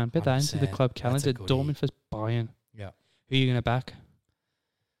calendar, man. Put that into the 100%. club That's calendar. a goodie. Dortmund for Bayern. Yeah. Who are you going to back?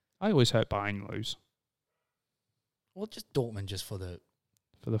 I always hope Bayern lose Well, just Dortmund just for the...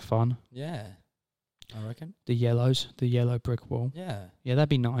 for the fun. Yeah. I reckon. The yellow brick wall. Yeah. Yeah, that'd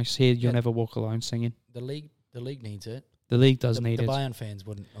be nice. Here, you'll Yeah. never walk alone singing. The league needs it. The league does the, need the it. The Bayern fans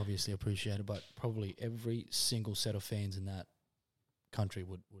wouldn't obviously appreciate it, but probably every single set of fans in that country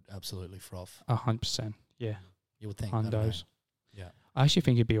would absolutely froth. 100%. Yeah. You would think. I don't know. Hundos. Yeah. I actually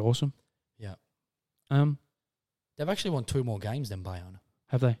think it'd be awesome. Yeah. Have They've actually won 2 more games than Bayern.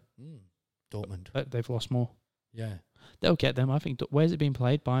 they? Dortmund. But they've lost more. Yeah. They'll get them. I think. Where's it being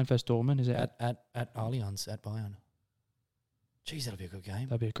played? Bayern versus Dortmund? Is it? At Allianz, at Bayern. Jeez, that'll be a good game.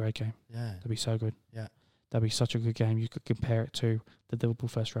 That'd be a great game. Yeah. That'd be so good. Yeah. That'd be such a good game. You could compare it to the Liverpool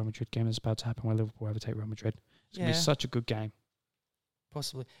versus Real Madrid game that's about to happen where Liverpool overtake Real Madrid. It's going to be such a good game.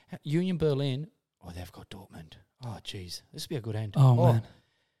 Possibly. Union Berlin. Oh, they've got Dortmund. Oh, jeez. This would be a good end. Oh, man.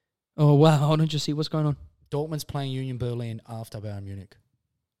 Oh, wow. Hold on, just see what's going on. Dortmund's playing Union Berlin after Bayern Munich.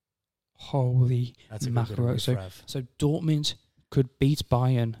 Holy That's a good bit of mackerel. riff-raff. So Dortmund could beat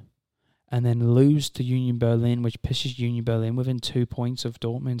Bayern and then lose to Union Berlin, which pisses Union Berlin within 2 points of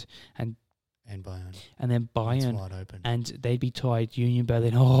Dortmund, and Bayern. And then That's Bayern, wide open. and they'd be tied Union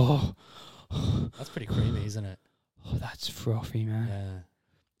Berlin. Oh, That's pretty creamy, isn't it? oh, that's frothy, man. Yeah.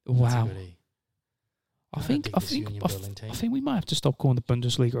 That's a Wow. goodie. I I think dig I this think Union I, Berlin team. I think we might have to stop calling the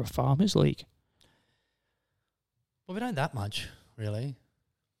Bundesliga a farmers' league. Well, we don't that much, really.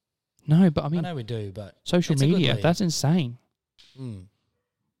 No, but I I mean, know we do, but social it's a good media, league. that's insane.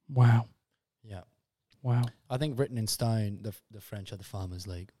 Wow. Yeah. Wow. I think written in stone, the French are the Farmers'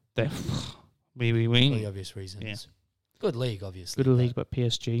 League. They're For the wing. obvious reasons. Yeah. Good league, obviously. Good league, but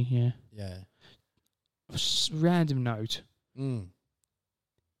PSG, yeah. Yeah. Random note. Mm.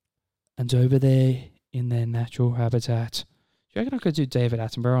 And over there in their natural habitat, do you reckon I could do David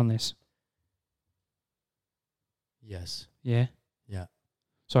Attenborough on this? Yes. Yeah. Yeah.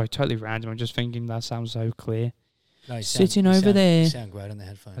 Sorry, totally random. I'm just thinking that sounds so clear. No, you Sitting you over there. You sound great on the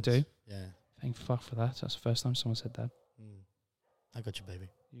headphones. I do? Yeah. Thank fuck for that. That's the first time someone said that. I got you, baby.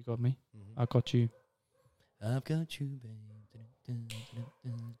 You got me. Mm-hmm. I got you. I've got you,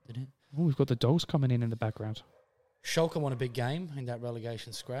 baby. Oh, we've got the dogs coming in the background. Schalke won a big game in that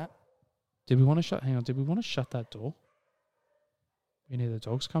relegation scrap. Did we want to shut? Hang on. Did we want to shut that door? We need the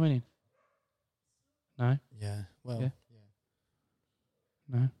dogs coming in. No, Yeah. Well, Yeah. yeah.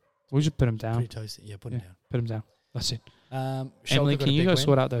 no. We'll just put them down. Pretty toasty. Yeah, put Yeah. it down. Put them down. That's it. Schalke Emily, got can a you big go win.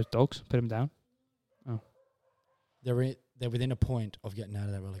 sort out those dogs? Put them down. They're within a point of getting out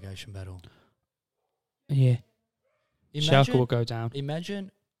of that relegation battle. Yeah. Schalke will Imagine, go down.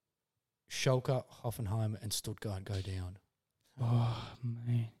 imagine Schalke, Hoffenheim, and Stuttgart go down. Oh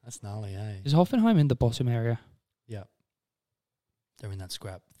man, That's gnarly, eh? is Hoffenheim in the bottom area? Yeah. They're in that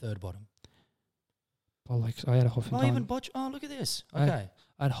scrap. Third bottom. Oh, like I had a Hoffenheim. Oh, even Botch. Oh, look at this. I- Okay.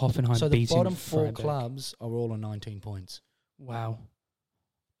 I had Hoffenheim So the beating bottom 4 Freiburg. clubs are all on 19 points. Wow,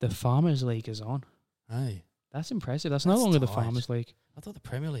 the Farmers League is on. Hey. That's impressive. That's no That's longer the tight. Farmers League. I thought the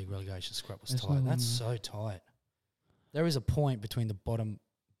Premier League relegation scrap was It's tight. not That's long, so tight. There is a point between the bottom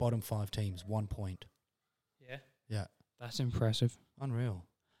 5 teams. 1 point. Yeah, Yeah. that's impressive. Unreal.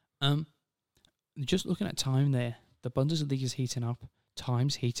 Just looking at time there, the Bundesliga is heating up.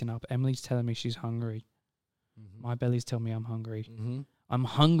 Time's heating up. Emily's telling me she's hungry. Mm-hmm. My belly's telling me I'm hungry. Mm-hmm. I'm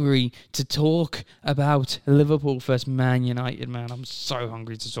hungry to talk about Liverpool versus Man United, man. I'm so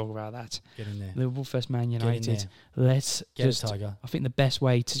hungry to talk about that. Get in there. Liverpool versus Man Get in United. there. Let's Get just, it, Tiger. I think the best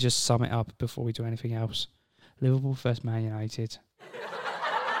way to just sum it up before we do anything else. Liverpool versus Man United.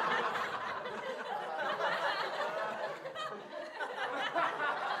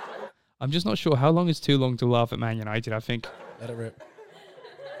 I'm just not sure how long is too long to laugh at Man United, I think. Let it rip.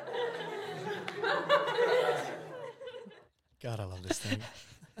 God, I love this thing.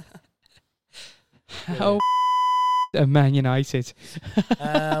 How at Man United.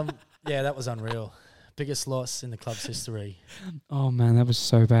 Yeah, that was unreal. Biggest loss in the club's history. Oh man, that was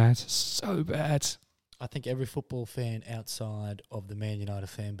so bad. So bad. I think every football fan outside of the Man United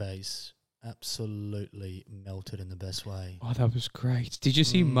fan base absolutely melted in the best way. Oh, that was great. Did you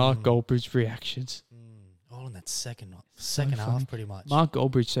see Mark Goldbridge's reactions? All in that second funny. half, pretty much. Mark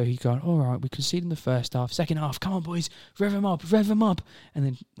Goldbridge, so he got, all right, we conceded in the first half. Second half, come on, boys, rev him up. And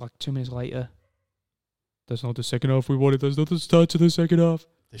then, like, 2 minutes later, that's not the second half we wanted. That's not the start to the second half.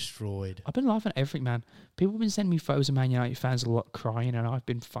 Destroyed. I've been laughing at everything, man. People have been sending me photos of Man United fans a lot crying, and I've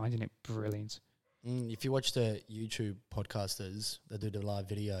been finding it brilliant. If you watch the YouTube podcasters that do the live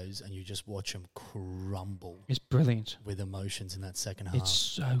videos and you just watch them crumble It's brilliant. with emotions in that second half. It's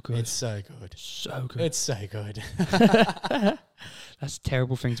so good. It's so good. so good. It's so good. That's a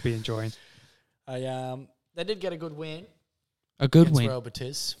terrible thing to be enjoying. They did get a good win. A good against win. Real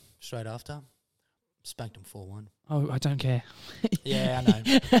Betis straight after. Spanked them 4-1. Oh, I don't care. Yeah,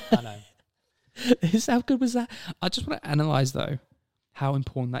 I know. How good was that? I just want to analyse, though, how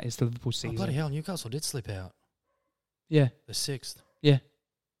important that is to Liverpool Oh, season. bloody hell, Newcastle did slip out. Yeah, The 6th. Yeah.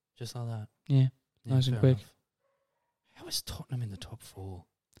 Just like that. yeah. Nice and fair quick. enough. How is Tottenham in the top 4?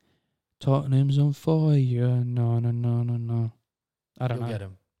 Tottenham's on fire. No. I don't You'll know. get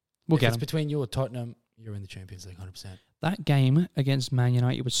them. We'll If get it's them. between you or Tottenham, you're in the Champions League 100%. That game against Man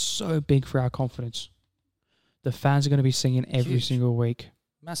United was so big for our confidence. The fans are going to be singing every Huge. single week.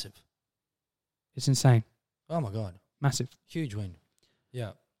 Massive. It's insane. Oh my God. Massive. Huge win.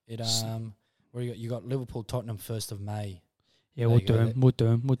 Yeah. It S- where you got Liverpool Tottenham 1st of May. Yeah, There we'll you go. do him. We'll do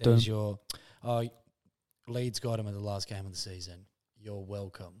him. We'll do There's him. your Leeds got him at the last game of the season. You're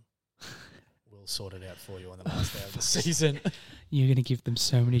welcome. We'll sort it out for you on the last day of the season. You're going to give them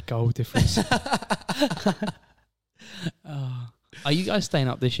so many goal difference. Are you guys staying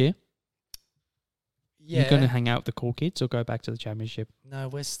up this year? Yeah. You're going to hang out with the cool kids or go back to the championship? No,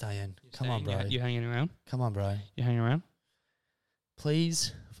 we're staying. You're Come on, staying? bro. You're hanging around? Come on, bro. You're hanging around?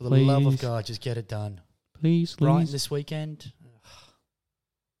 Please, for the love of Please. God, just get it done. Please, Brighton please. this weekend.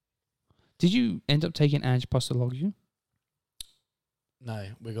 Did you end up taking Ange Postecoglou? No,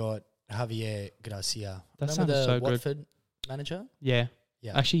 we got Javier Gracia. That Remember sounds the so good. Watford manager? Yeah.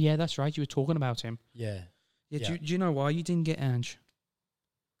 Yeah. Actually, yeah, that's right. You were talking about him. Yeah. Yeah. Yeah. Do you know why you didn't get Ange?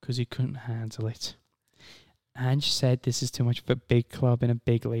 Because he couldn't handle it. Ange said this is too much of a big club in a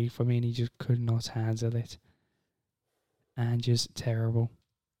big league for me, and he just could not handle it. Ange is terrible.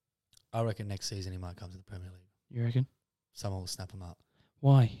 I reckon next season he might come to the Premier League. You reckon? Someone will snap him up.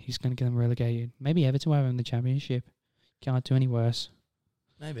 Why? He's going to get them relegated. Maybe Everton will have him in the championship. Can't do any worse.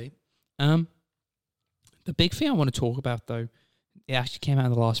 Maybe. The big thing I want to talk about, though, it actually came out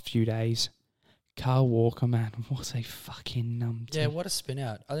in the last few days. Carl Walker, man, what a fucking numpty. Yeah, what a spin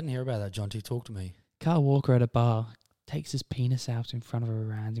out. I didn't hear about that, John T. Talk to me. Carl Walker at a bar takes his penis out in front of a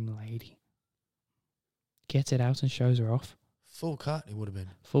random lady. Gets it out and shows her off. Full cut, it would have been.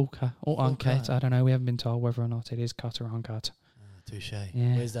 Full cut or Full uncut. cut. I don't know. We haven't been told whether or not it is cut or uncut. Touche.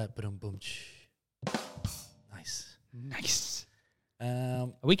 Yeah. Where's that? Boom. Nice. Nice.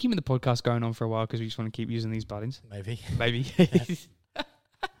 Um, Are we keeping the podcast going on for a while because we just want to keep using these buttons? maybe. Maybe.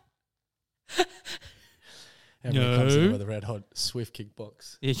 Everyone comes in No. with a red hot Swift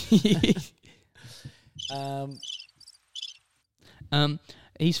kickbox.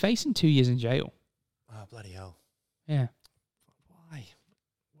 He's facing 2 years in jail. Oh, bloody hell. Yeah. Why?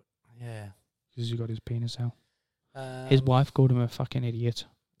 Yeah. Because he got his penis out. Um, His wife called him a fucking idiot.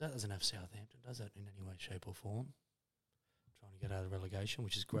 That doesn't have Southampton, does it, in any way, shape or form? Trying to get out of relegation,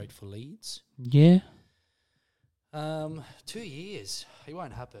 which is great for Leeds. Yeah. 2 years. It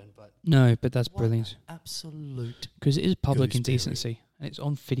won't happen, but No, but that's what brilliant. an absolute... Because it is public Gooseberry. indecency. And it's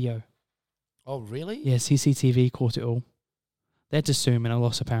on video. Oh, really? Yeah, CCTV caught it all. They had to sue him in a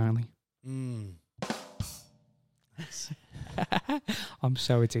loss, apparently. Mm. I'm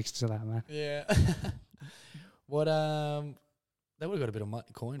so addicted to that, man. Yeah. What, they would have got a bit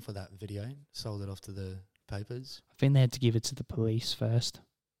of coin for that video. Sold it off to the papers. I think they had to give it to the police first.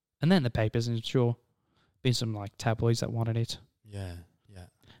 And then the papers, and sure, been some like tabloids that wanted it. Yeah.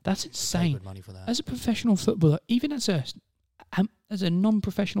 That's Paid insane. good money for that. As a professional footballer, even as a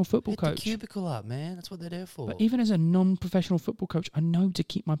non-professional football Hit the coach, cubicle up, man. That's what they're there for. but even as a non-professional football coach, I know to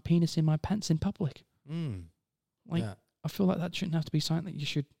keep my penis in my pants in public. Like, yeah. I feel like that shouldn't have to be something that you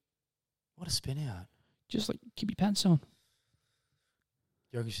should What a spin out. just like keep your pants on.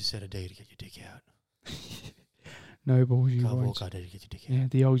 You reckon you should set a day to get your dick out? No balls, you Carl won't. Walker day to get your dick Yeah,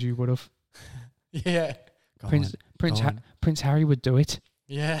 out. the old you would have. Yeah. Go Prince on. Prince Harry would do it.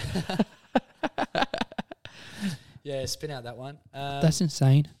 Yeah. Yeah, spin out that one. That's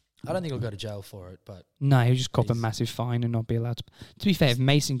insane. I don't think he'll go to jail for it, but No, he'll just cop a He's- massive fine and not be allowed to. To be fair, if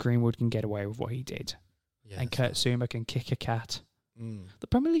Mason Greenwood can get away with what he did, yeah. and Kurt Zuma can kick a cat, Mm. the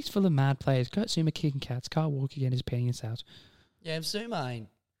Premier League's full of mad players. Kurt Zuma kicking cats, Carl Walker getting his penis out. Yeah, if Zuma ain't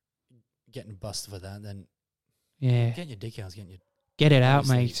getting busted for that, then Yeah, getting your dick out is getting your... get it out,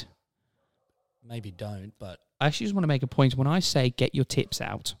 obviously- mate. Maybe don't, but... I actually just want to make a point. When I say get your tips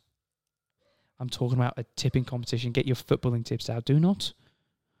out, I'm talking about a tipping competition. Get your footballing tips out. Do not.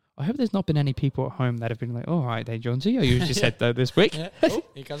 I hope there's not been any people at home that have been like, all right, then, John T, I usually Yeah. said that this week. Yeah. Oh,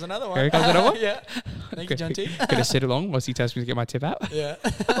 here comes another one. Here comes another one? Yeah. Thank you, John T. Gonna sit along whilst he tells me to get my tip out. Yeah.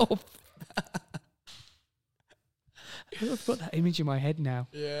 Oh. I've got that image in my head now.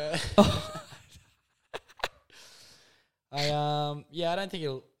 Yeah. Oh. I don't think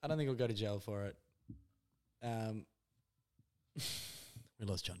he'll go to jail for it. We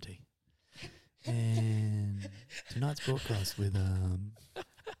lost John T. And tonight's broadcast with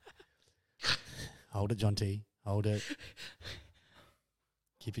hold it, John T. Hold it.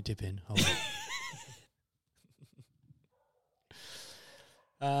 Keep your tip in. Hold it.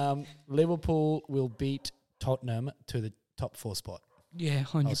 Liverpool will beat Tottenham to the top 4 spot. Yeah,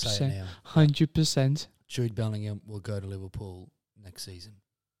 I'll say it 100%. now. 100%. Jude Bellingham will go to Liverpool next season.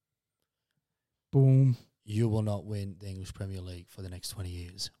 Boom. You will not win the English Premier League for the next 20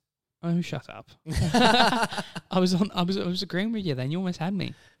 years. Oh, shut up. I was agreeing with you then. You almost had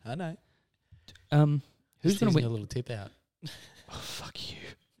me. I know. Who's going to win? A little tip out. Oh, fuck you.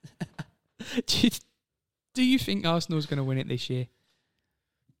 Do you think Arsenal's going to win it this year?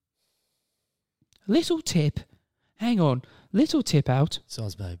 Little tip. Hang on. Little tip out.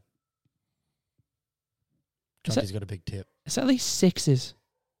 Size, babe. Is that- Conti's got a big tip. It's at least 6s.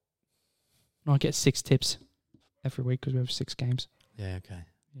 No, I get 6 tips every week because we have 6 games. Yeah, okay.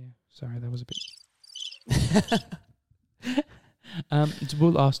 Yeah, sorry, that was a bit.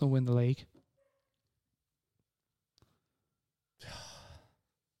 Will Arsenal win the league?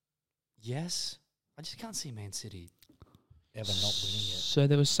 Yes. I just can't see Man City ever not winning it. So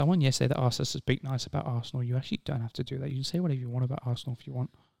there was someone yesterday that asked us to speak nice about Arsenal. You actually don't have to do that. You can say whatever you want about Arsenal if you want.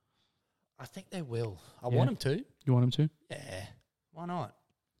 I think they will. I Yeah. want them to. You want them to? Yeah. Why not?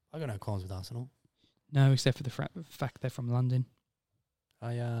 I got no cons with Arsenal. No, except for the fact they're from London.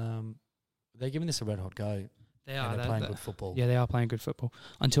 They're giving this a red hot go. They And they're playing good football. Yeah, they are playing good football.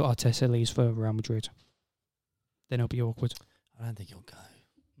 Until Arteta leaves for Real Madrid. Then it'll be awkward. I don't think he'll go.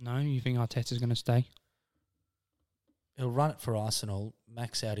 No, you think Arteta's going to stay? He'll run it for Arsenal,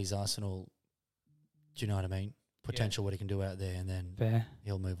 max out his Arsenal, do you know what I mean? Potential what he can do out there, and then Fair.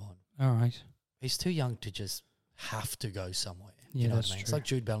 he'll move on. All right. He's too young to just have to go somewhere. Yeah, you know that's what I mean? It's true. like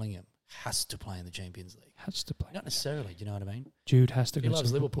Jude Bellingham has to play in the Champions League. Has to play. Not necessarily, do you know what I mean? Jude has to If go he to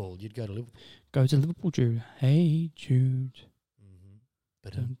loves Liverpool, you'd go to Liverpool. Go to Liverpool, Jude. Hey, Jude.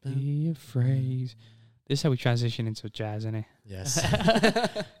 But Don't be afraid. This is how we transition into jazz, isn't it? Yes.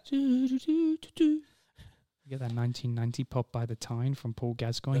 You get that 1990 pop by the Tyne from Paul The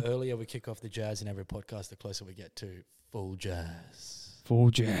Gascoigne. earlier we kick off the jazz in every podcast, the closer we get to full jazz. Full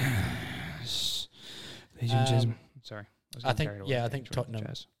jazz. Ladies and gentlemen. Sorry. was I getting think- carried away yeah, I with think the intro to Tottenham-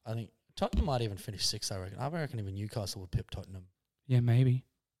 jazz. I think Tottenham might even finish sixth, I reckon. I reckon even Newcastle will pip Tottenham. Yeah, maybe.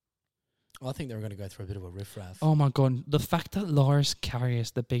 I think they're going to go through a bit of a riffraff. Oh my god, the fact that Loris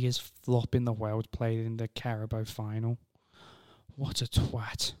Karius, the biggest flop in the world, played in the Carabao final. What a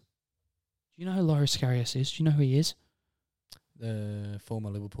twat. Do you know who Loris Karius is? Do you know who he is? The former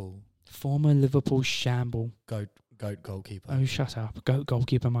Liverpool Former Liverpool shamble. goat goalkeeper. Oh, shut up.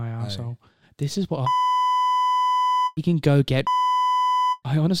 Goalkeeper, my arsehole. This is what he can go get.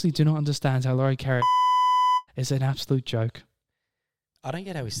 I honestly do not understand how Loris Karius is an absolute joke. I don't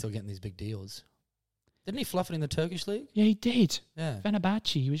get how he's still getting these big deals. Didn't he fluff it in the Turkish league? Yeah, he did. Yeah. Fenerbahce,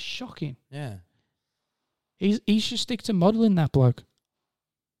 he was shocking. Yeah. He should stick to modelling, that bloke.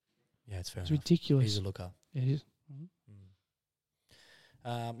 Yeah, it's fair It's enough. ridiculous. He's a looker. It is.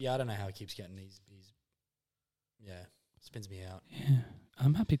 Yeah, I don't know how he keeps getting these. Yeah, spins me out. Yeah,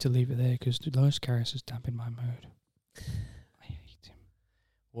 I'm happy to leave it there because Loris Karius has dampened my mood. I hate him.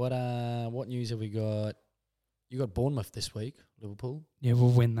 What news have we got? You got Bournemouth this week, Liverpool. Yeah, we'll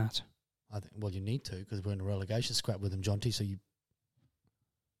win that. I think. Well, you need to because we're in a relegation scrap with them, Jonty. So you.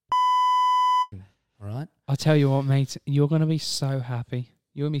 All right. I'll tell you what, mate. You're going to be so happy.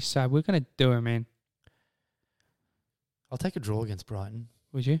 You're going to be so... We're going to do him in. I'll take a draw against Brighton.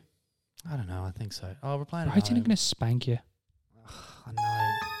 Would you? I don't know. I think so. Oh, we're playing. Brighton are going to spank you. I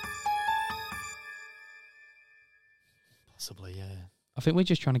know. Possibly, yeah. I think we're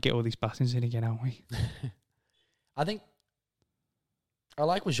just trying to get all these buttons in again, aren't we? I think I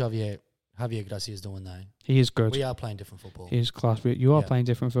like what Javier Gracia is doing though. He is good. We are playing different football. He is class. You are Yeah. playing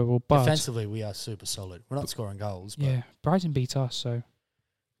different football, but... Defensively, we are super solid. We're not scoring goals, but Yeah, Brighton beat us, so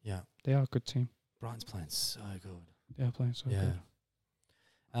yeah. they are a good team. Brighton's playing so good. They are playing so yeah.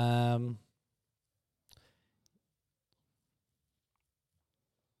 good.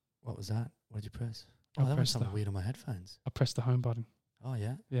 What was that? What did you press? I Oh, that was pressed something the- weird on my headphones. I pressed the home button. Oh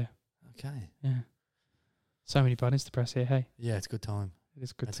yeah. Yeah. Okay. Yeah. So many buttons to press here. Hey, Yeah, it's a good time. it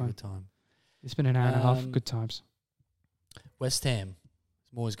is a good That's time. a good time. It's been an hour and a half. Um, Good times. West Ham.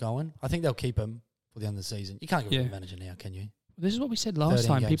 Moyes going. I think they'll keep him for the end of the season. You can't get rid of Yeah. the manager now, can you? This is what we said last 13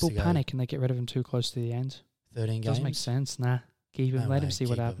 time. games People to go. panic and they get rid of him too close to the end. 13 games. Doesn't make sense. Nah. Keep him. No Let way, him see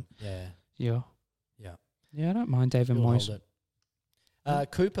what keep him. happens. Yeah. Yeah. Yeah. Yeah, I don't mind David He'll Moyes. hold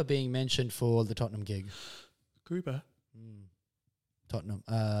it. Cooper being mentioned for the Tottenham gig. Cooper. Tottenham,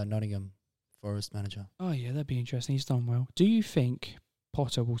 Nottingham Forest manager. Oh, yeah, that'd be interesting. He's done well. Do you think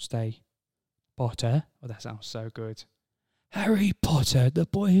Potter will stay? Potter? Oh, that sounds so good. Harry Potter, the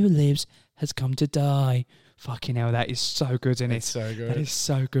boy who lives, has come to die. Fucking hell, that is so good, isn't it? so That is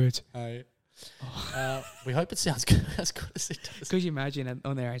so good. Hey. Oh. We hope it sounds good, as good as it does. Could you imagine it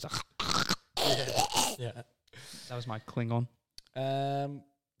on there? He's like, Yeah. that was my Klingon.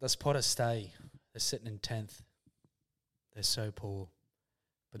 Does Potter stay? They're sitting in 10th. They're so poor.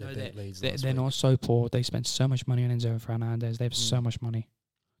 But No, they beat Leeds they're last week. not so poor. They spent so much money on Enzo Fernandez. They have so much money.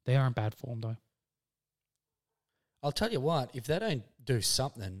 They are in bad form, though. I'll tell you what, if they don't do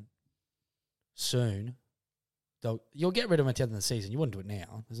something soon, you'll get rid of him at the end of the season. You wouldn't do it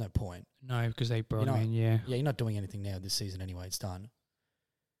now. There's no point. No, because they brought You're him in, yeah. Yeah, you're not doing anything now this season anyway. It's done.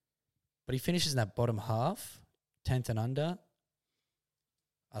 But he finishes in that bottom half, 10th and under.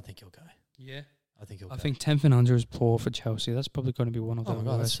 I think he'll go. Yeah. I think he'll go. I think 10th and under is poor for Chelsea. That's probably going to be one of the Oh my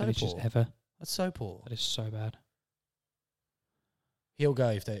God, that's worst so finishes poor. ever. That's so poor. That is so bad. He'll go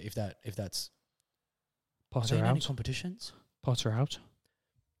if that's. Are Potter there any out. competitions? Potter out.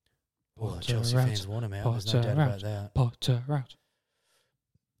 Oh, Potter Chelsea out. fans want him out. There's no Potter doubt out. about that. Potter out.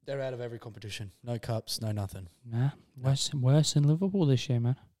 They're out of every competition. No cups, no nothing. Nah, worse than Liverpool this year,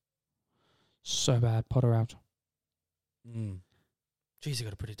 man. So bad. Potter out. Jeez, they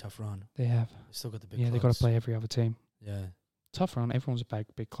got a pretty tough run. They have. They've still got the big Yeah, clubs. they've got to play every other team. Yeah. Tough run. Everyone's a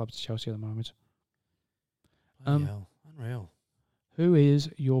big club to Chelsea at the moment. Bloody hell. Unreal. Who is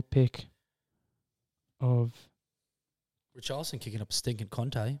your pick of... Richarlison kicking up stinking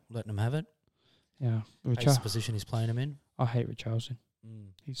Conte, letting him have it. Yeah, Hates the position he's playing him in. I hate Richarlison.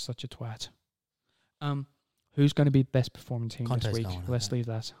 He's such a twat. Who's going to be best performing team Conte's this week? going, Let's okay. leave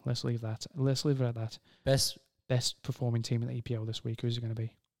that. Let's leave it at that. Best performing team in the EPL this week. Who's it going to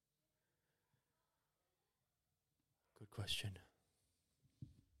be? Good question.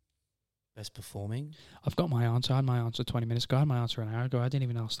 Best performing? I've got my answer. I had my answer 20 minutes ago. I had my answer an hour ago. I didn't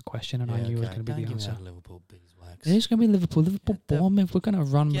even ask the question, and I knew it was going to be the Don't answer. give me that Liverpool beeswax. It is going to be Liverpool. Liverpool, Get the- Bournemouth. We're going to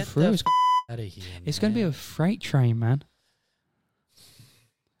run Get through. the out of here, It's going to be man. a freight train, man.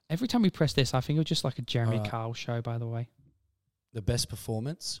 Every time we press this, I think it was just like a Jeremy Alright. Kyle show, by the way. The best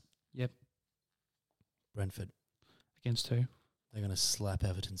performance? Yep. Brentford. Against who? They're going to slap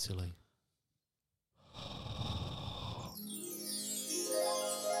Everton silly.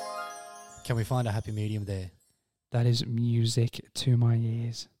 Can we find a happy medium there? That is music to my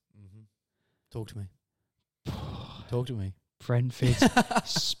ears. Talk to me. Talk to me. Brentford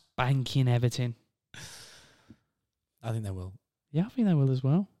spanking Everton. I think they will. Yeah, I think they will as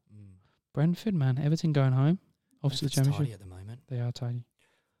well. Brentford, man. Everton going home. Obviously, Brentford's the championship. tidy at the moment. They are tidy.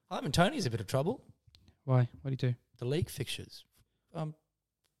 Ivan Toney's a bit of trouble. Why? What do you do? The league fixtures.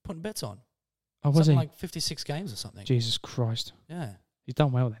 Putting bets on. Oh, was Something he? like 56 games or something. Jesus Christ. Yeah. He's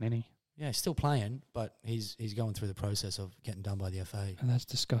done well then, isn't he? Yeah, he's still playing, but he's going through the process of getting done by the FA. And that's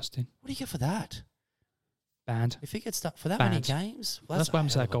disgusting. What do you get for that? Banned. If he gets stuck for that many Banned. games? Well, That's a what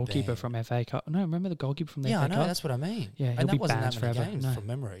happens to hell that of a goalkeeper ban. from FA Cup. No, remember the goalkeeper from the Yeah, FA I know. Cup? That's what I mean. Yeah, he'll and be that wasn't banned that many forever. games No. from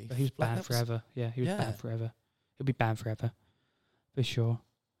memory. But he was Like, banned that was- forever. Yeah, he was Yeah. banned forever. He'll be banned forever. For sure.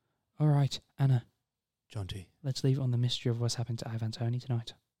 All right, Anna, John T. let's leave on the mystery of what's happened to Ivan Toney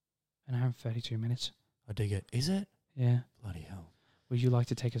tonight. An hour and 32 minutes. I dig it. Is it? Yeah. Bloody hell. Would you like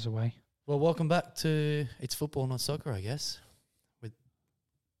to take us away? Well, welcome back to It's Football, Not Soccer, I guess. With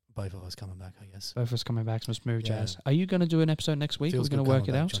both of us coming back, I guess. Both of us coming back, some smooth Yeah. jazz. Are you going to do an episode next week? Feels Are we going good to work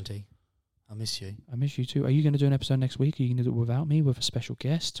coming it back, out? John T. I miss you. I miss you too. Are you going to do an episode next week? Are you going to do it without me, with a special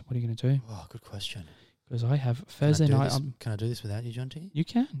guest? What are you going to do? Oh, good question. Because I have Thursday Can I do night. this- Can I do this without you, John T? You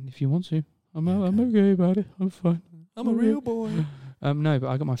can, if you want to. I'm Yeah, okay about it. I'm fine. I'm a real boy. No, but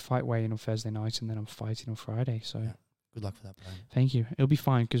I got my fight weigh in on Thursday night, and then I'm fighting on Friday. So Yeah. Good luck for that, Brian. thank you. It'll be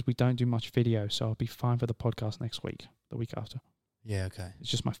fine because we don't do much video, so I'll be fine for the podcast next week, the week after. Yeah, okay. It's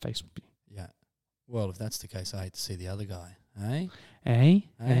just my face will be. Yeah. Well, if that's the case, I hate to see the other guy. Eh? Hey.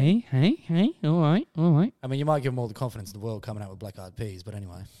 All right. I mean, you might give him all the confidence in the world coming out with black-eyed peas, but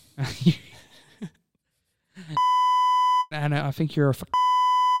anyway. Anna, I think you're a.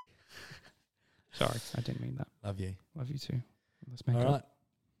 Sorry, I didn't mean that. Love you. Love you too. Let's make All up. right.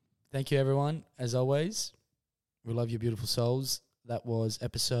 Thank you, everyone. As always, we love your beautiful souls. That was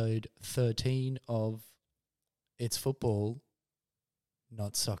episode 13 of It's Football,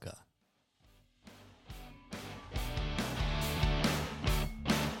 Not Soccer.